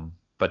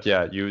 but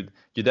yeah, you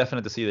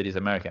definitely see that he's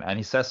American, and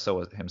he says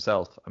so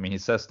himself. I mean, he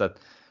says that.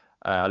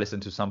 I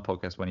listened to some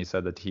podcast when he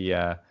said that he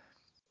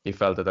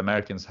felt that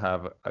Americans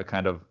have a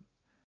kind of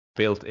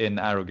built-in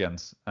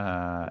arrogance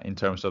in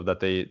terms of that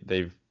they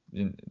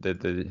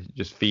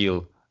just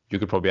feel. You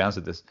could probably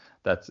answer this,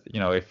 that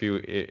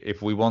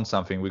if we want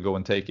something, we go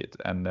and take it,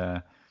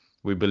 and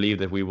we believe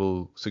that we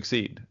will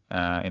succeed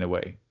in a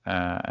way.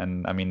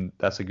 And I mean,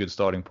 that's a good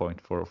starting point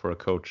for a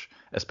coach,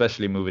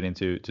 especially moving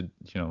into to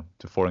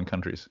foreign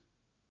countries.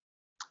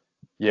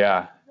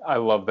 Yeah, I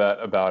love that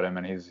about him,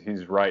 and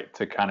he's right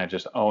to kind of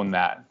just own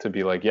that, to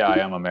be like, yeah, I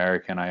am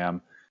American. I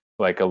am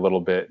like a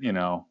little bit,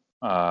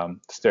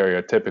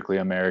 stereotypically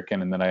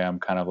American, and then I am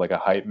kind of like a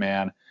hype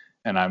man.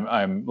 And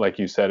I'm like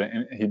you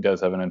said, he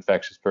does have an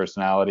infectious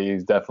personality.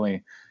 He's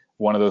definitely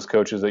one of those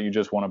coaches that you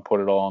just want to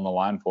put it all on the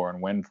line for and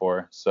win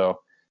for.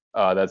 So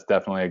that's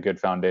definitely a good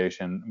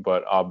foundation.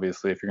 But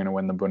obviously, if you're going to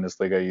win the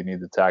Bundesliga, you need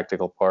the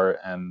tactical part,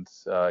 and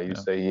you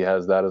say he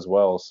has that as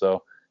well.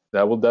 So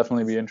that will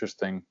definitely be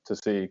interesting to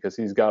see, because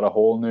he's got a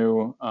whole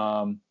new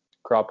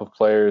crop of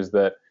players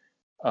that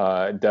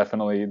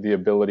definitely the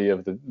ability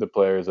of the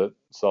players at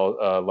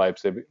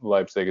Leipzig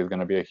is going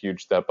to be a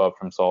huge step up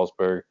from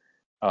Salzburg.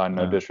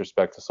 No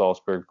disrespect to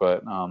Salzburg,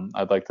 but I'm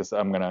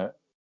going to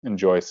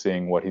enjoy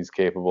seeing what he's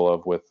capable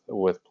of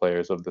with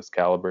players of this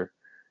caliber.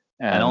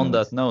 And on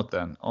that note,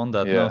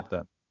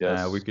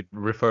 yes. we could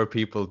refer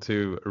people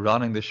to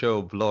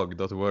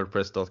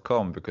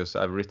runningtheshowblog.wordpress.com, because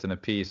I've written a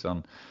piece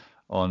on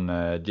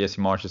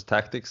Jesse Marsch's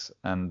tactics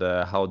and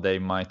how they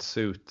might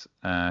suit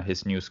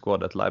his new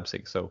squad at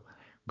Leipzig. So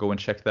go and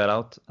check that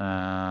out.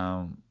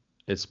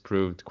 It's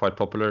proved quite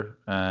popular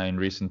in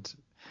recent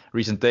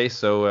days,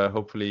 so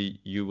hopefully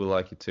you will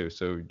like it too.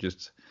 So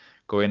just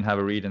go in, have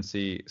a read, and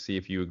see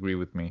if you agree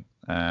with me.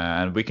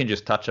 And we can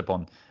just touch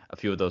upon a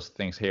few of those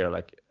things here.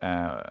 Like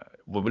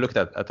when we looked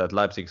at that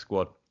Leipzig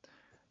squad,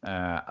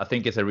 I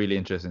think it's a really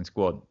interesting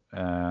squad.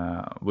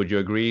 Would you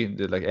agree?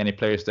 Like any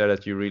players there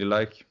that you really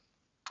like?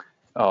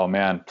 Oh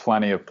man,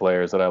 plenty of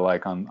players that I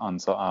like on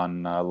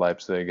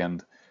Leipzig,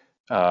 and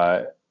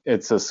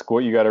it's a squad.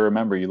 You got to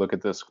remember, you look at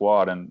this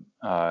squad, and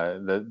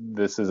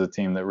this is a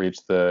team that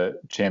reached the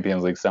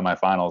Champions League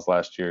semifinals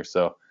last year.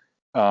 So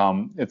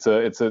it's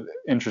a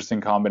interesting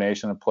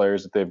combination of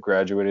players that they've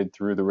graduated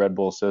through the Red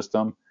Bull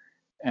system,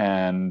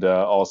 and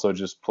also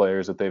just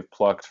players that they've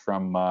plucked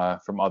from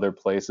other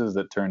places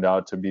that turned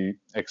out to be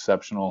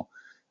exceptional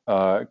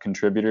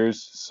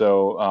contributors.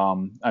 So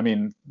I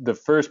mean, the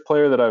first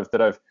player that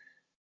I've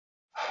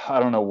I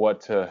don't know what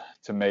to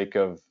make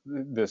of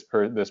this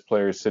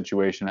player's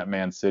situation at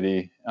Man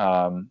City,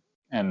 and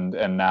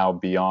now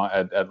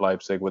beyond at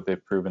Leipzig, what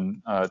they've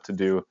proven to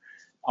do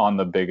on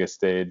the biggest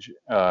stage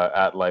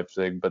at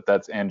Leipzig. But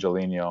that's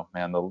Angelino,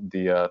 man,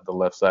 the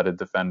left-sided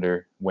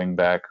defender,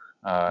 wingback,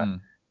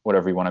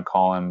 whatever you want to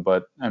call him.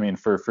 But I mean,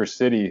 for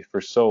City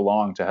for so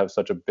long to have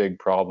such a big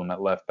problem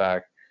at left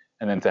back,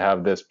 and then to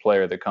have this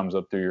player that comes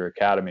up through your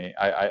academy,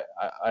 I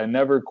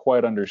never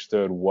quite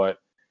understood what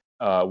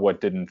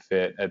didn't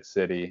fit at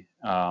City.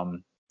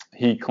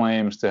 He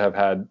claims to have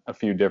had a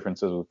few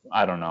differences with,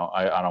 I don't know,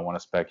 I don't want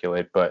to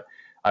speculate, but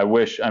I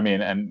wish, I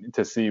mean, and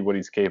to see what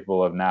he's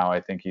capable of now,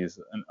 I think he's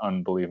an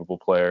unbelievable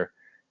player.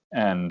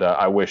 And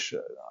I wish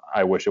it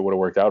would have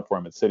worked out for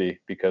him at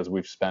City, because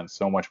we've spent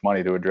so much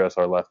money to address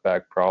our left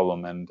back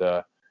problem. And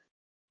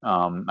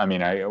I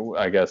mean,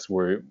 I guess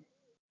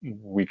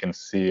we can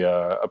see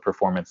a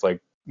performance like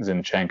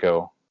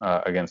Zinchenko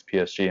against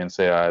PSG and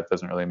say it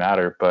doesn't really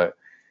matter, but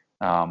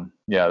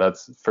yeah,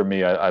 that's for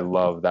me. I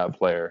love that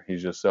player.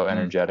 He's just so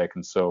energetic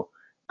and so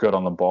good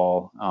on the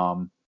ball.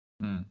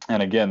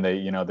 And again,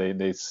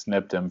 they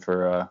snipped him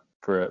for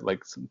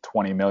like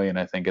 20 million,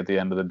 I think, at the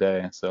end of the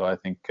day. So I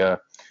think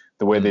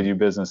the way they do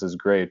business is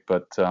great.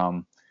 But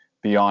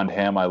beyond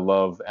him, I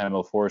love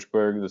Emil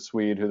Forsberg, the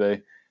Swede, who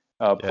they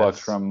plucked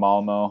from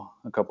Malmo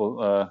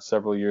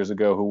several years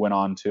ago, who went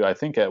on to, I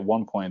think at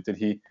one point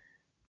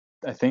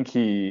I think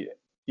he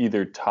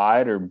either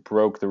tied or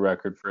broke the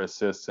record for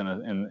assists in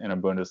a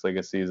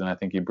Bundesliga season. I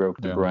think he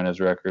broke De Bruyne's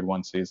record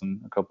one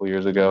season a couple of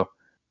years ago.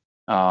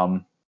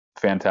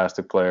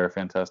 Fantastic player,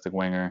 fantastic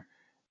winger.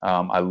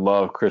 I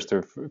love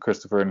Christopher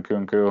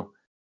Nkunku.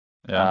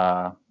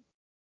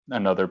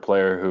 Another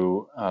player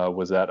who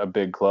was at a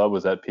big club,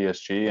 was at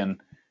PSG, and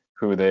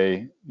who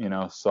they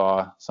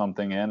saw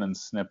something in and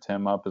snipped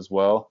him up as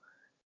well.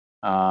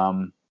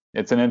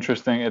 It's an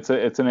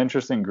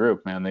interesting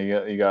group, man.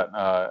 You got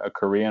a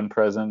Korean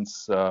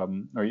presence, or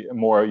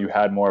you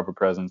had more of a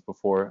presence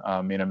before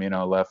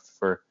Minamino left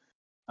for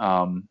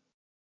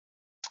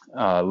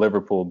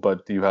Liverpool,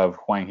 but you have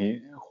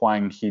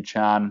Hwang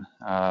Hee-chan.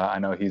 I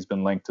know he's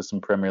been linked to some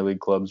Premier League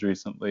clubs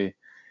recently.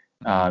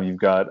 You've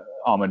got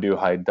Amadou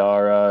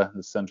Haidara,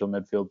 the central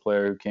midfield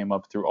player who came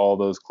up through all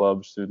those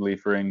clubs, through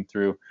Liefering,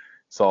 through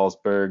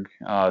Salzburg,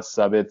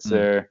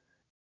 Sabitzer.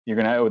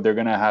 They're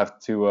gonna have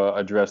to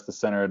address the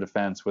center of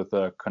defense with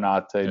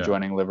Konate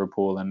joining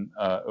Liverpool and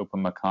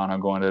Upamecano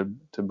going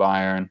to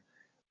Bayern.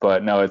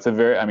 But no, it's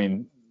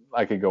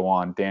I could go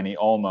on. Danny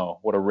Olmo,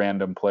 what a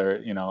random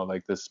player,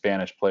 like this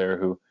Spanish player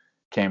who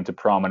came to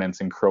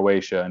prominence in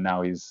Croatia, and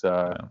now he's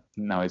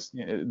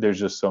there's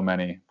just so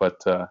many.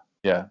 But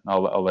yeah,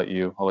 I'll let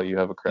you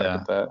have a crack Yeah,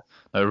 at that.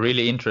 a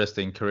really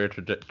interesting career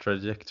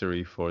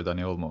trajectory for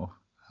Dani Olmo.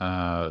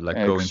 Like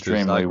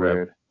Extremely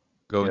weird.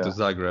 going to Yeah.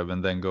 Zagreb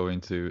and then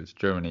going to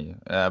Germany.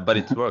 But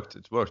it's worked.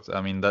 It's worked.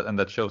 I mean,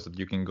 that shows that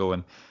you can go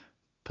and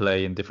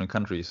play in different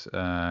countries,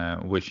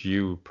 which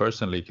you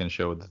personally can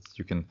show that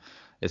you can.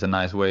 It's a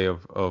nice way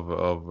of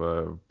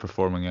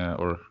performing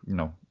or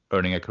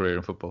earning a career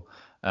in football.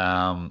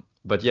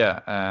 But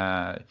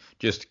yeah,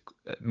 just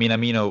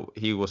Minamino,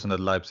 he wasn't at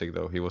Leipzig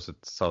though. He was at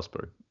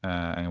Salzburg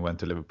and went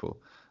to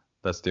Liverpool.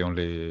 That's the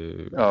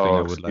only thing Oh,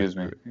 I would like excuse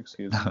me. to.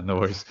 Excuse me. No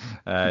worries.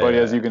 But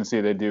as Yeah, you can see,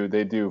 they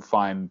do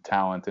find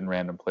talent in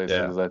random yeah.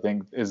 places. I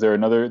think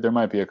there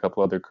might be a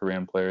couple other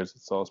Korean players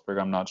at Salzburg.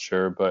 I'm not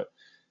sure, but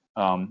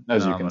as No,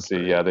 you I'm can not see,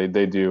 sure yeah, either.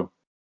 they do.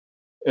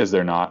 Is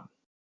there not?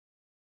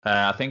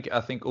 I think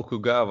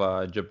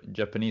Okugawa,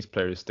 Japanese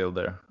player, is still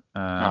there.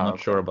 I'm Oh, not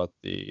sure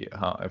okay.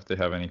 about if they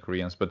have any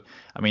Koreans, but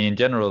I mean in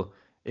general,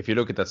 if you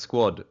look at that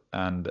squad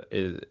and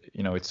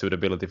its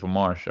suitability for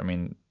Marsch, I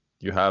mean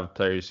you have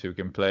players who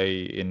can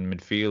play in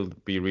midfield,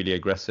 be really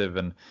aggressive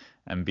and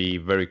be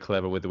very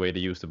clever with the way they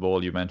use the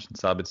ball. You mentioned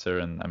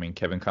Sabitzer, and I mean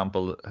Kevin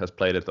Campbell has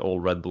played at all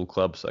Red Bull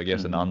clubs, I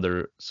guess, and Hmm.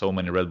 under so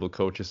many Red Bull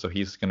coaches, so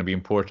he's going to be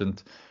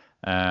important.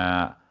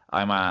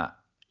 I'm a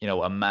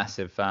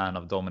massive fan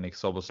of Dominik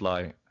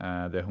Szoboszlai,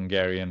 the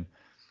Hungarian.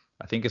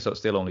 I think he's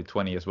still only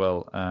 20 as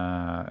well.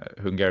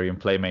 Hungarian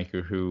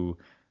playmaker who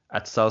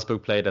at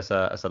Salzburg played as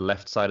a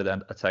left-sided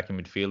attacking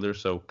midfielder,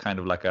 so kind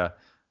of like a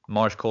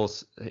Marsch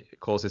calls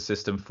his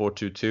system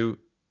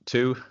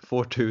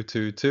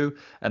 4-2-2-2,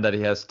 and that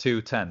he has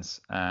two tens.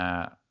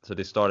 So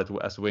they started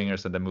as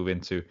wingers and then move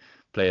into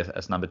play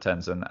as number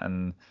tens,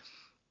 and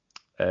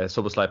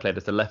Szoboszlai played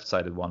as the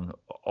left-sided one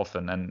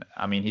often, and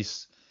I mean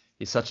he's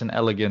such an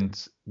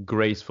elegant,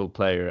 graceful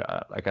player.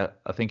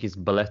 I think he's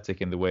balletic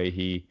in the way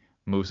he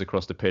moves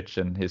across the pitch,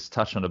 and his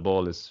touch on the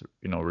ball is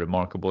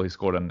remarkable. He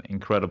scored an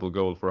incredible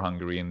goal for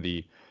Hungary in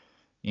the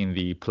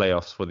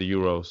playoffs for the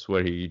Euros,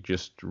 where he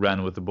just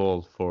ran with the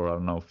ball for I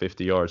don't know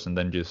 50 yards and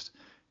then just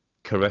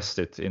caressed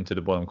it into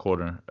the bottom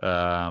corner.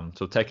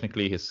 So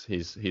technically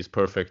he's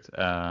perfect.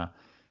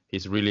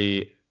 He's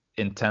really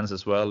intense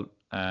as well.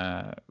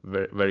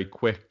 Very very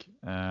quick.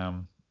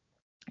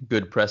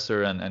 Good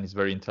presser, and he's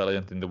very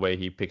intelligent in the way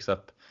he picks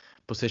up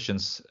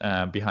positions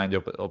behind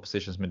the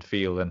opposition's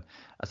midfield. And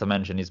as I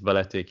mentioned, he's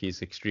balletic.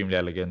 He's extremely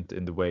elegant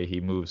in the way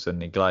he moves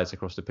and he glides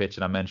across the pitch.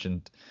 And I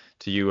mentioned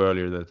to you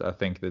earlier that I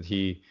think that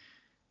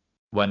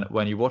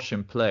when you watch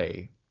him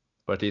play,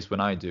 or at least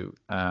when I do,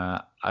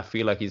 I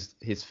feel like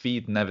his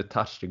feet never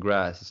touch the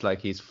grass. It's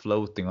like he's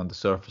floating on the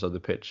surface of the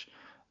pitch,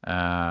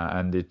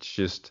 and it's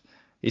just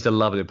he's a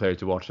lovely player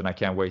to watch, and I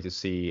can't wait to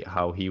see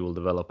how he will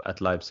develop at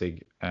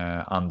Leipzig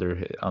under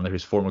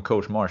his former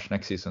coach Marsch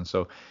next season.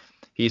 So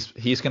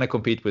he's going to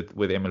compete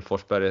with Emil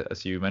Forsberg,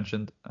 as you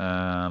mentioned.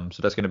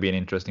 So that's going to be an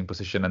interesting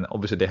position. And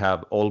obviously they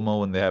have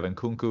Olmo and they have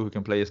Nkunku who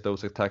can play as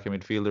those attacking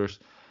midfielders.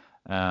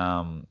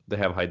 They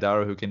have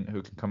Haidara who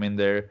can come in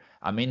there.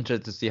 I'm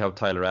interested to see how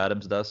Tyler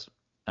Adams does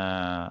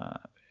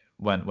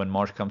when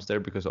Marsch comes there,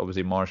 because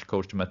obviously Marsch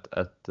coached him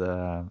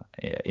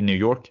in New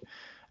York,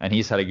 and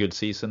he's had a good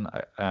season.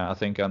 I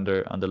think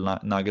under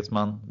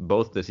Nagelsmann,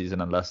 both this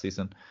season and last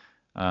season.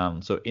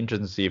 So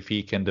interesting to see if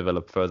he can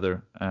develop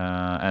further.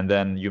 And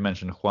then you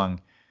mentioned Hwang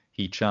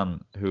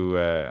Hee-chan, who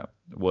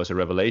was a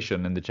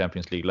revelation in the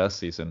Champions League last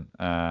season.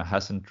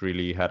 Hasn't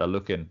really had a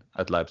look in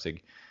at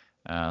Leipzig.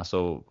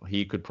 So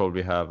he could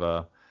probably have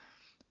a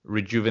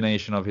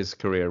rejuvenation of his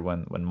career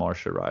when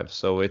Marsch arrives.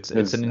 So it's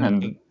Is an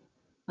and yeah.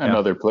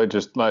 another play. I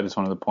just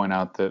wanted to point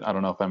out that I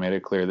don't know if I made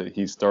it clear that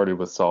he started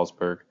with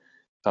Salzburg,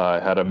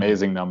 had Mm.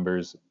 amazing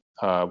numbers,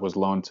 was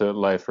loaned to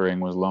Liefering,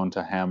 was loaned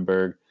to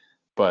Hamburg,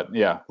 but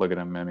yeah, look at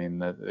him. I mean,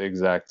 the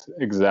exact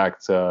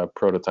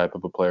prototype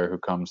of a player who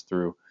comes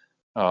through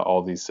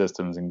all these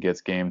systems and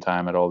gets game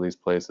time at all these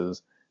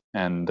places.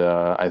 And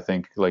I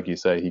think, like you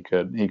say, he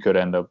could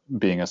end up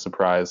being a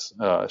surprise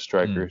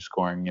striker, Mm.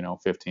 scoring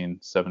 15,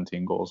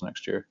 17 goals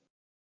next year.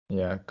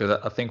 Yeah, because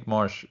I think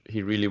Marsch,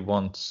 he really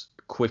wants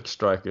quick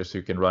strikers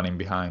who can run in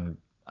behind.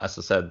 As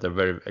I said, they're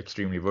very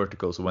extremely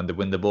vertical. So when they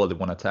win the ball, they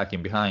want to attack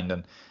in behind.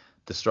 And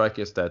the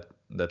strikers that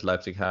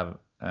Leipzig have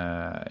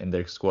in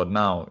their squad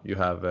now, you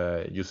have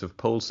Yusuf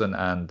Poulsen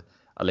and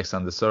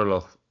Alexander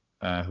Sørloth,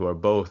 who are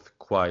both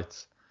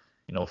quite,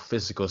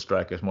 physical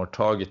strikers, more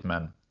target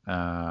men.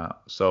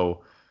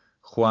 So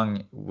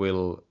Huang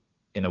will,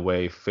 in a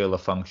way, fill a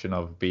function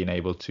of being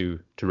able to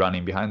run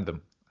in behind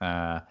them.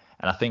 And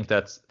I think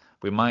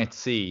we might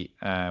see.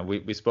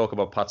 We spoke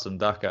about Patson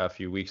Daka a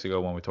few weeks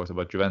ago when we talked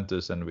about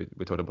Juventus, and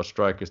we talked about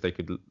strikers they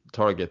could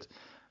target.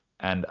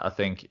 And I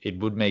think it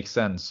would make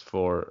sense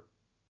for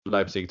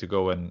Leipzig to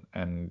go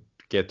and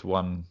get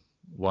one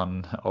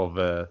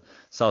of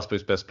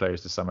Salzburg's best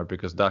players this summer,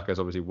 because Daka has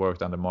obviously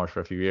worked under Marsch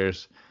for a few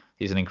years.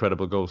 He's an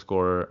incredible goal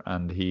scorer,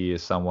 and he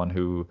is someone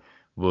who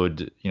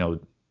would,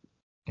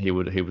 he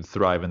would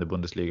thrive in the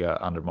Bundesliga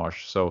under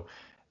Marsch. So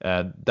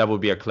that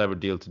would be a clever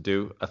deal to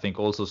do. I think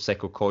also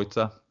Seko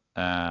Koita,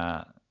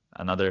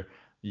 another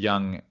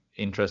young,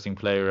 interesting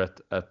player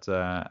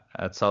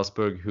at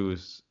Salzburg,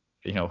 who's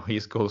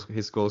his goal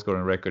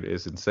scoring record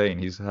is insane.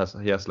 He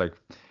has like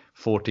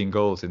 14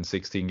 goals in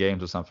 16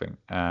 games or something,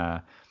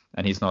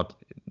 and he's not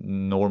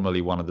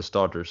normally one of the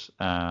starters.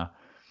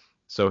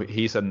 So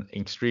he's an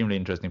extremely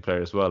interesting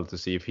player as well, to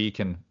see if he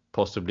can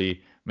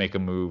possibly make a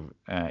move,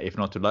 if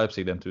not to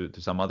Leipzig, then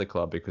to some other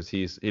club, because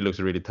he looks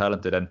really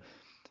talented. And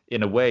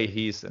in a way,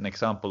 he's an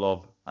example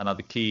of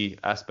another key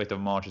aspect of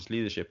Marsch's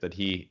leadership, that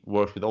he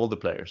works with all the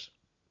players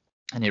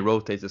and he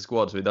rotates the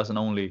squad, so he doesn't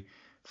only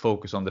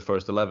focus on the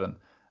first 11.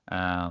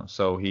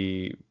 So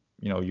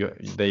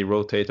they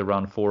rotate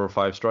around 4 or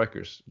 5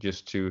 strikers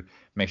just to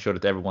make sure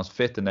that everyone's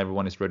fit and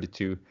everyone is ready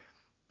to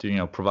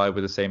provide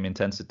with the same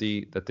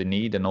intensity that they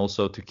need, and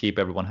also to keep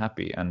everyone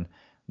happy. And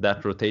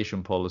that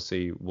rotation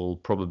policy will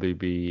probably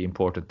be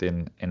important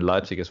in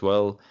Leipzig as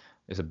well.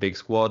 It's a big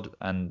squad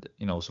and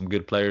some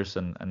good players,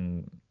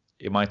 and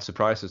it might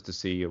surprise us to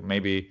see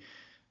maybe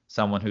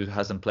someone who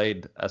hasn't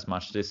played as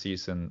much this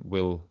season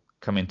will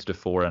come into the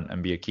fore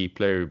and be a key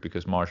player,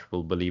 because Marsch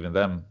will believe in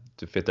them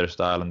to fit their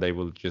style, and they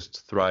will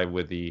just thrive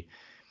with the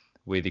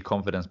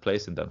confidence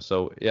placed in them.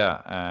 So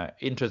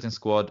interesting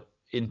squad,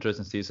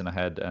 interesting season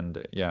ahead, and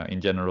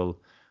in general,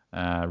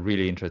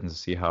 really interesting to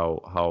see how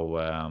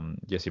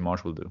Jesse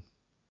Marsch will do.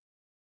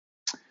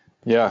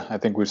 Yeah, I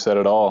think we've said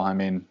it all. I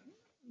mean,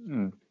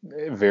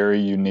 a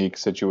very unique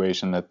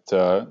situation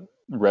that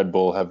Red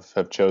Bull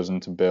have chosen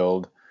to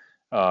build.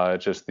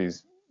 Just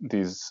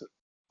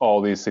all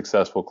these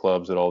successful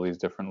clubs at all these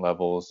different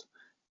levels,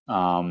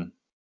 and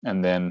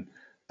then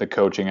the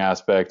coaching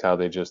aspect, how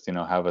they just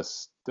have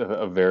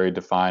a very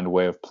defined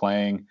way of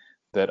playing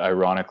that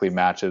ironically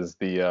matches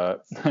the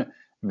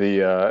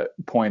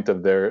point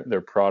of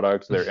their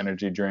product, their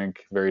energy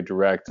drink. Very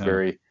direct,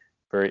 very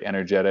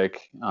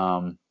energetic.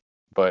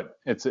 But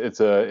it's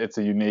a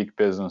unique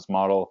business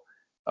model,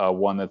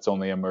 one that's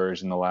only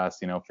emerged in the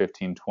last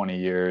 15, 20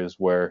 years,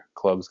 where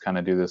clubs kind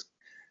of do this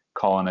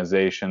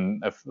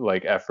colonization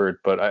effort.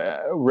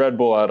 But Red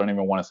Bull, I don't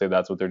even want to say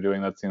that's what they're doing.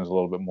 That seems a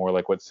little bit more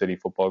like what City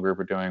Football Group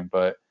are doing.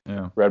 But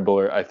Red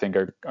Bull, I think,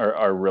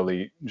 are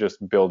really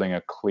just building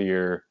a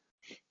clear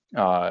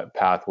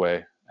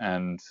pathway.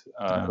 And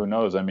who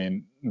knows? I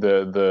mean,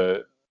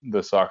 the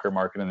soccer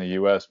market in the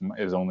U.S.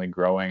 is only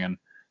growing, and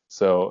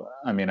so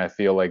I mean, I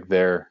feel like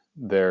their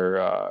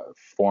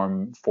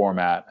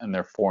format and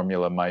their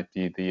formula might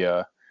be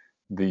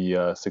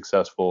the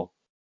successful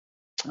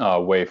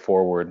way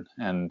forward.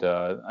 And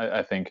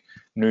I think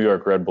New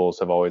York Red Bulls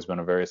have always been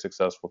a very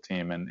successful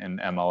team in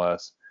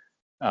MLS.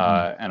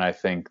 And I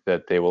think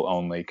that they will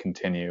only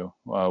continue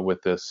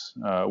with this,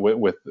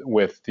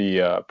 with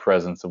the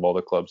presence of all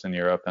the clubs in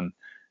Europe and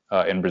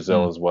in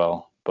Brazil as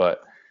well.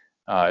 But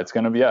it's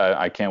going to be,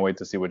 I can't wait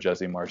to see what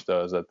Jesse Marsch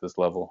does at this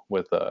level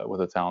with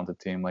a talented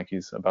team like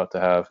he's about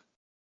to have.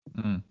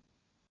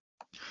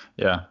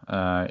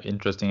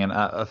 Interesting. And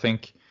I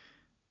think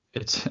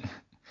it's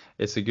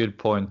a good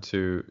point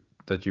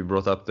that you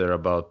brought up there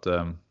about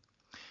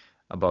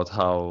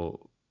how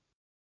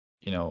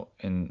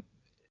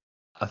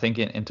I think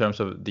in terms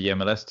of the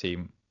MLS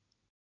team,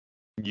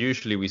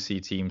 usually we see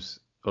teams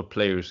or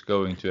players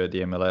going to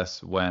the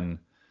MLS when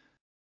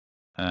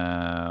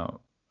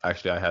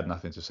actually I had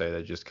nothing to say.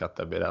 I just cut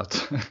that bit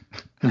out.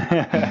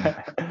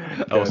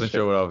 I wasn't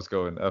sure where I was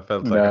going. I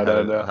felt like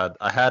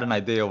I had an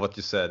idea of what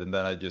you said, and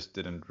then I just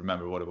didn't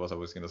remember what it was I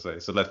was going to say.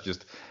 So let's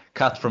just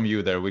cut from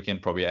you there. We can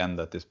probably end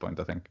at this point,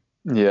 I think.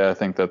 Yeah, I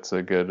think that's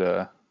a good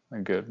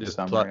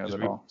summary of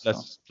it all.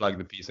 Let's plug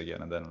the piece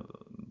again and then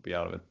be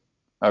out of it.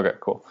 Okay,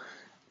 cool.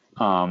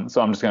 So I'm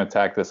just going to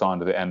tack this on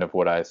to the end of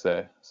what I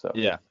say. So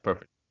yeah,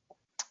 perfect.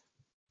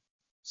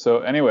 So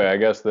anyway, I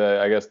guess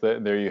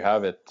there you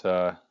have it.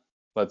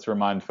 Let's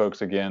remind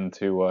folks again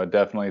to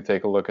definitely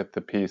take a look at the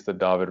piece that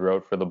David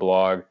wrote for the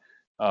blog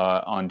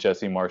on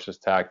Jesse Marsch's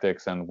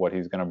tactics and what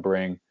he's going to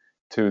bring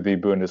to the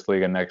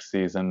Bundesliga next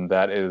season.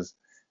 That is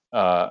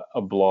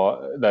a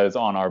blog that is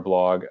on our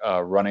blog,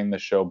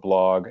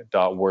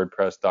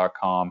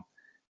 runningtheshowblog.wordpress.com.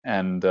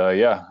 And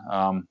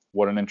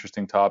what an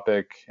interesting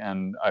topic,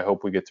 and I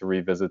hope we get to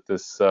revisit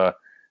this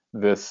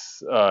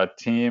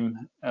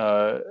team,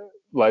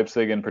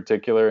 Leipzig in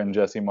particular, and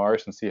Jesse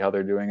Marsch, and see how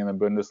they're doing in the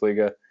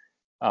Bundesliga.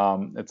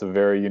 It's a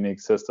very unique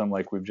system,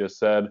 like we've just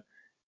said.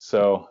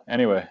 So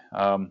anyway,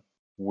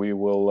 we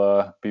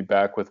will be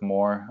back with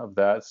more of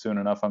that soon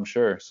enough, I'm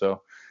sure.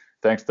 So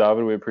thanks,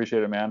 David. We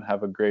appreciate it, man.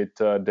 Have a great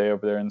day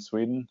over there in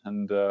Sweden,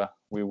 and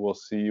we will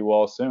see you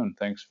all soon.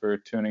 Thanks for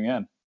tuning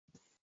in.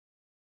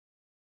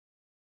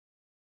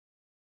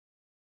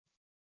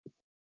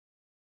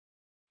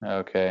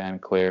 Okay,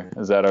 and clear.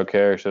 Is that okay,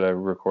 or should I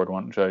record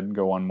one? Should I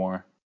go one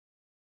more?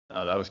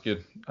 No, that was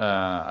good.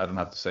 I don't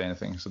have to say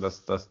anything, so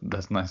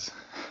that's nice.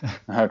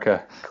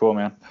 Okay, cool,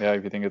 man. Yeah,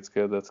 if you think it's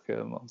good, that's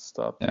good. Let's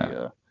stop.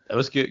 Yeah, that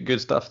was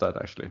good stuff. That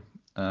actually.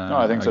 No,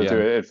 I think so too.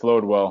 It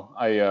flowed well.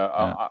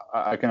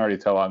 I can already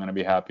tell I'm going to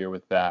be happier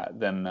with that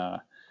than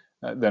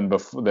than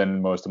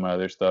most of my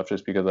other stuff,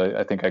 just because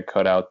I think I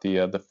cut out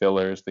the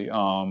fillers,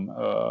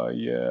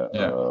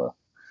 Yeah.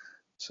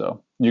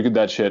 So you could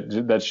that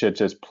shit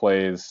just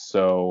plays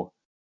so.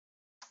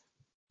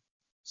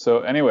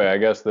 So anyway, I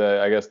guess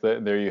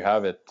there you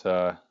have it.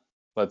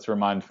 Let's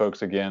remind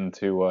folks again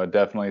to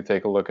definitely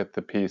take a look at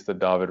the piece that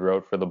David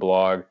wrote for the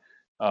blog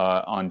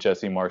on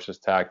Jesse Marsch's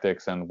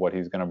tactics and what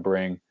he's going to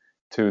bring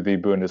to the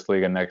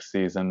Bundesliga next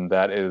season.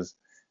 That is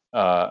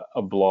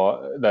a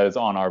blog that is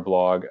on our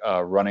blog,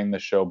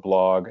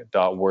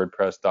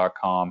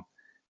 runningtheshowblog.wordpress.com.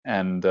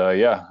 And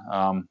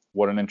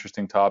what an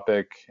interesting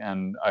topic,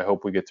 and I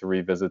hope we get to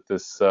revisit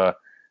this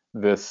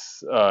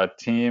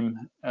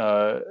team.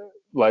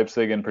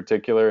 Leipzig in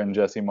particular and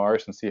Jesse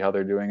Marsch and see how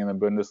they're doing in the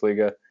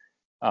Bundesliga.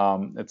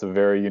 It's a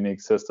very unique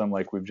system,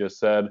 like we've just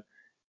said.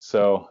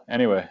 So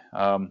anyway,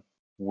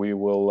 we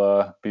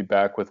will be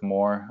back with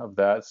more of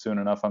that soon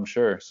enough, I'm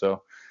sure.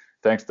 So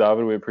thanks,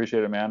 David. We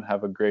appreciate it, man.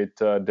 Have a great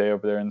day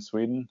over there in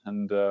Sweden,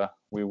 and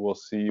we will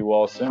see you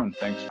all soon.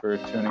 Thanks for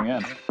tuning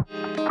in.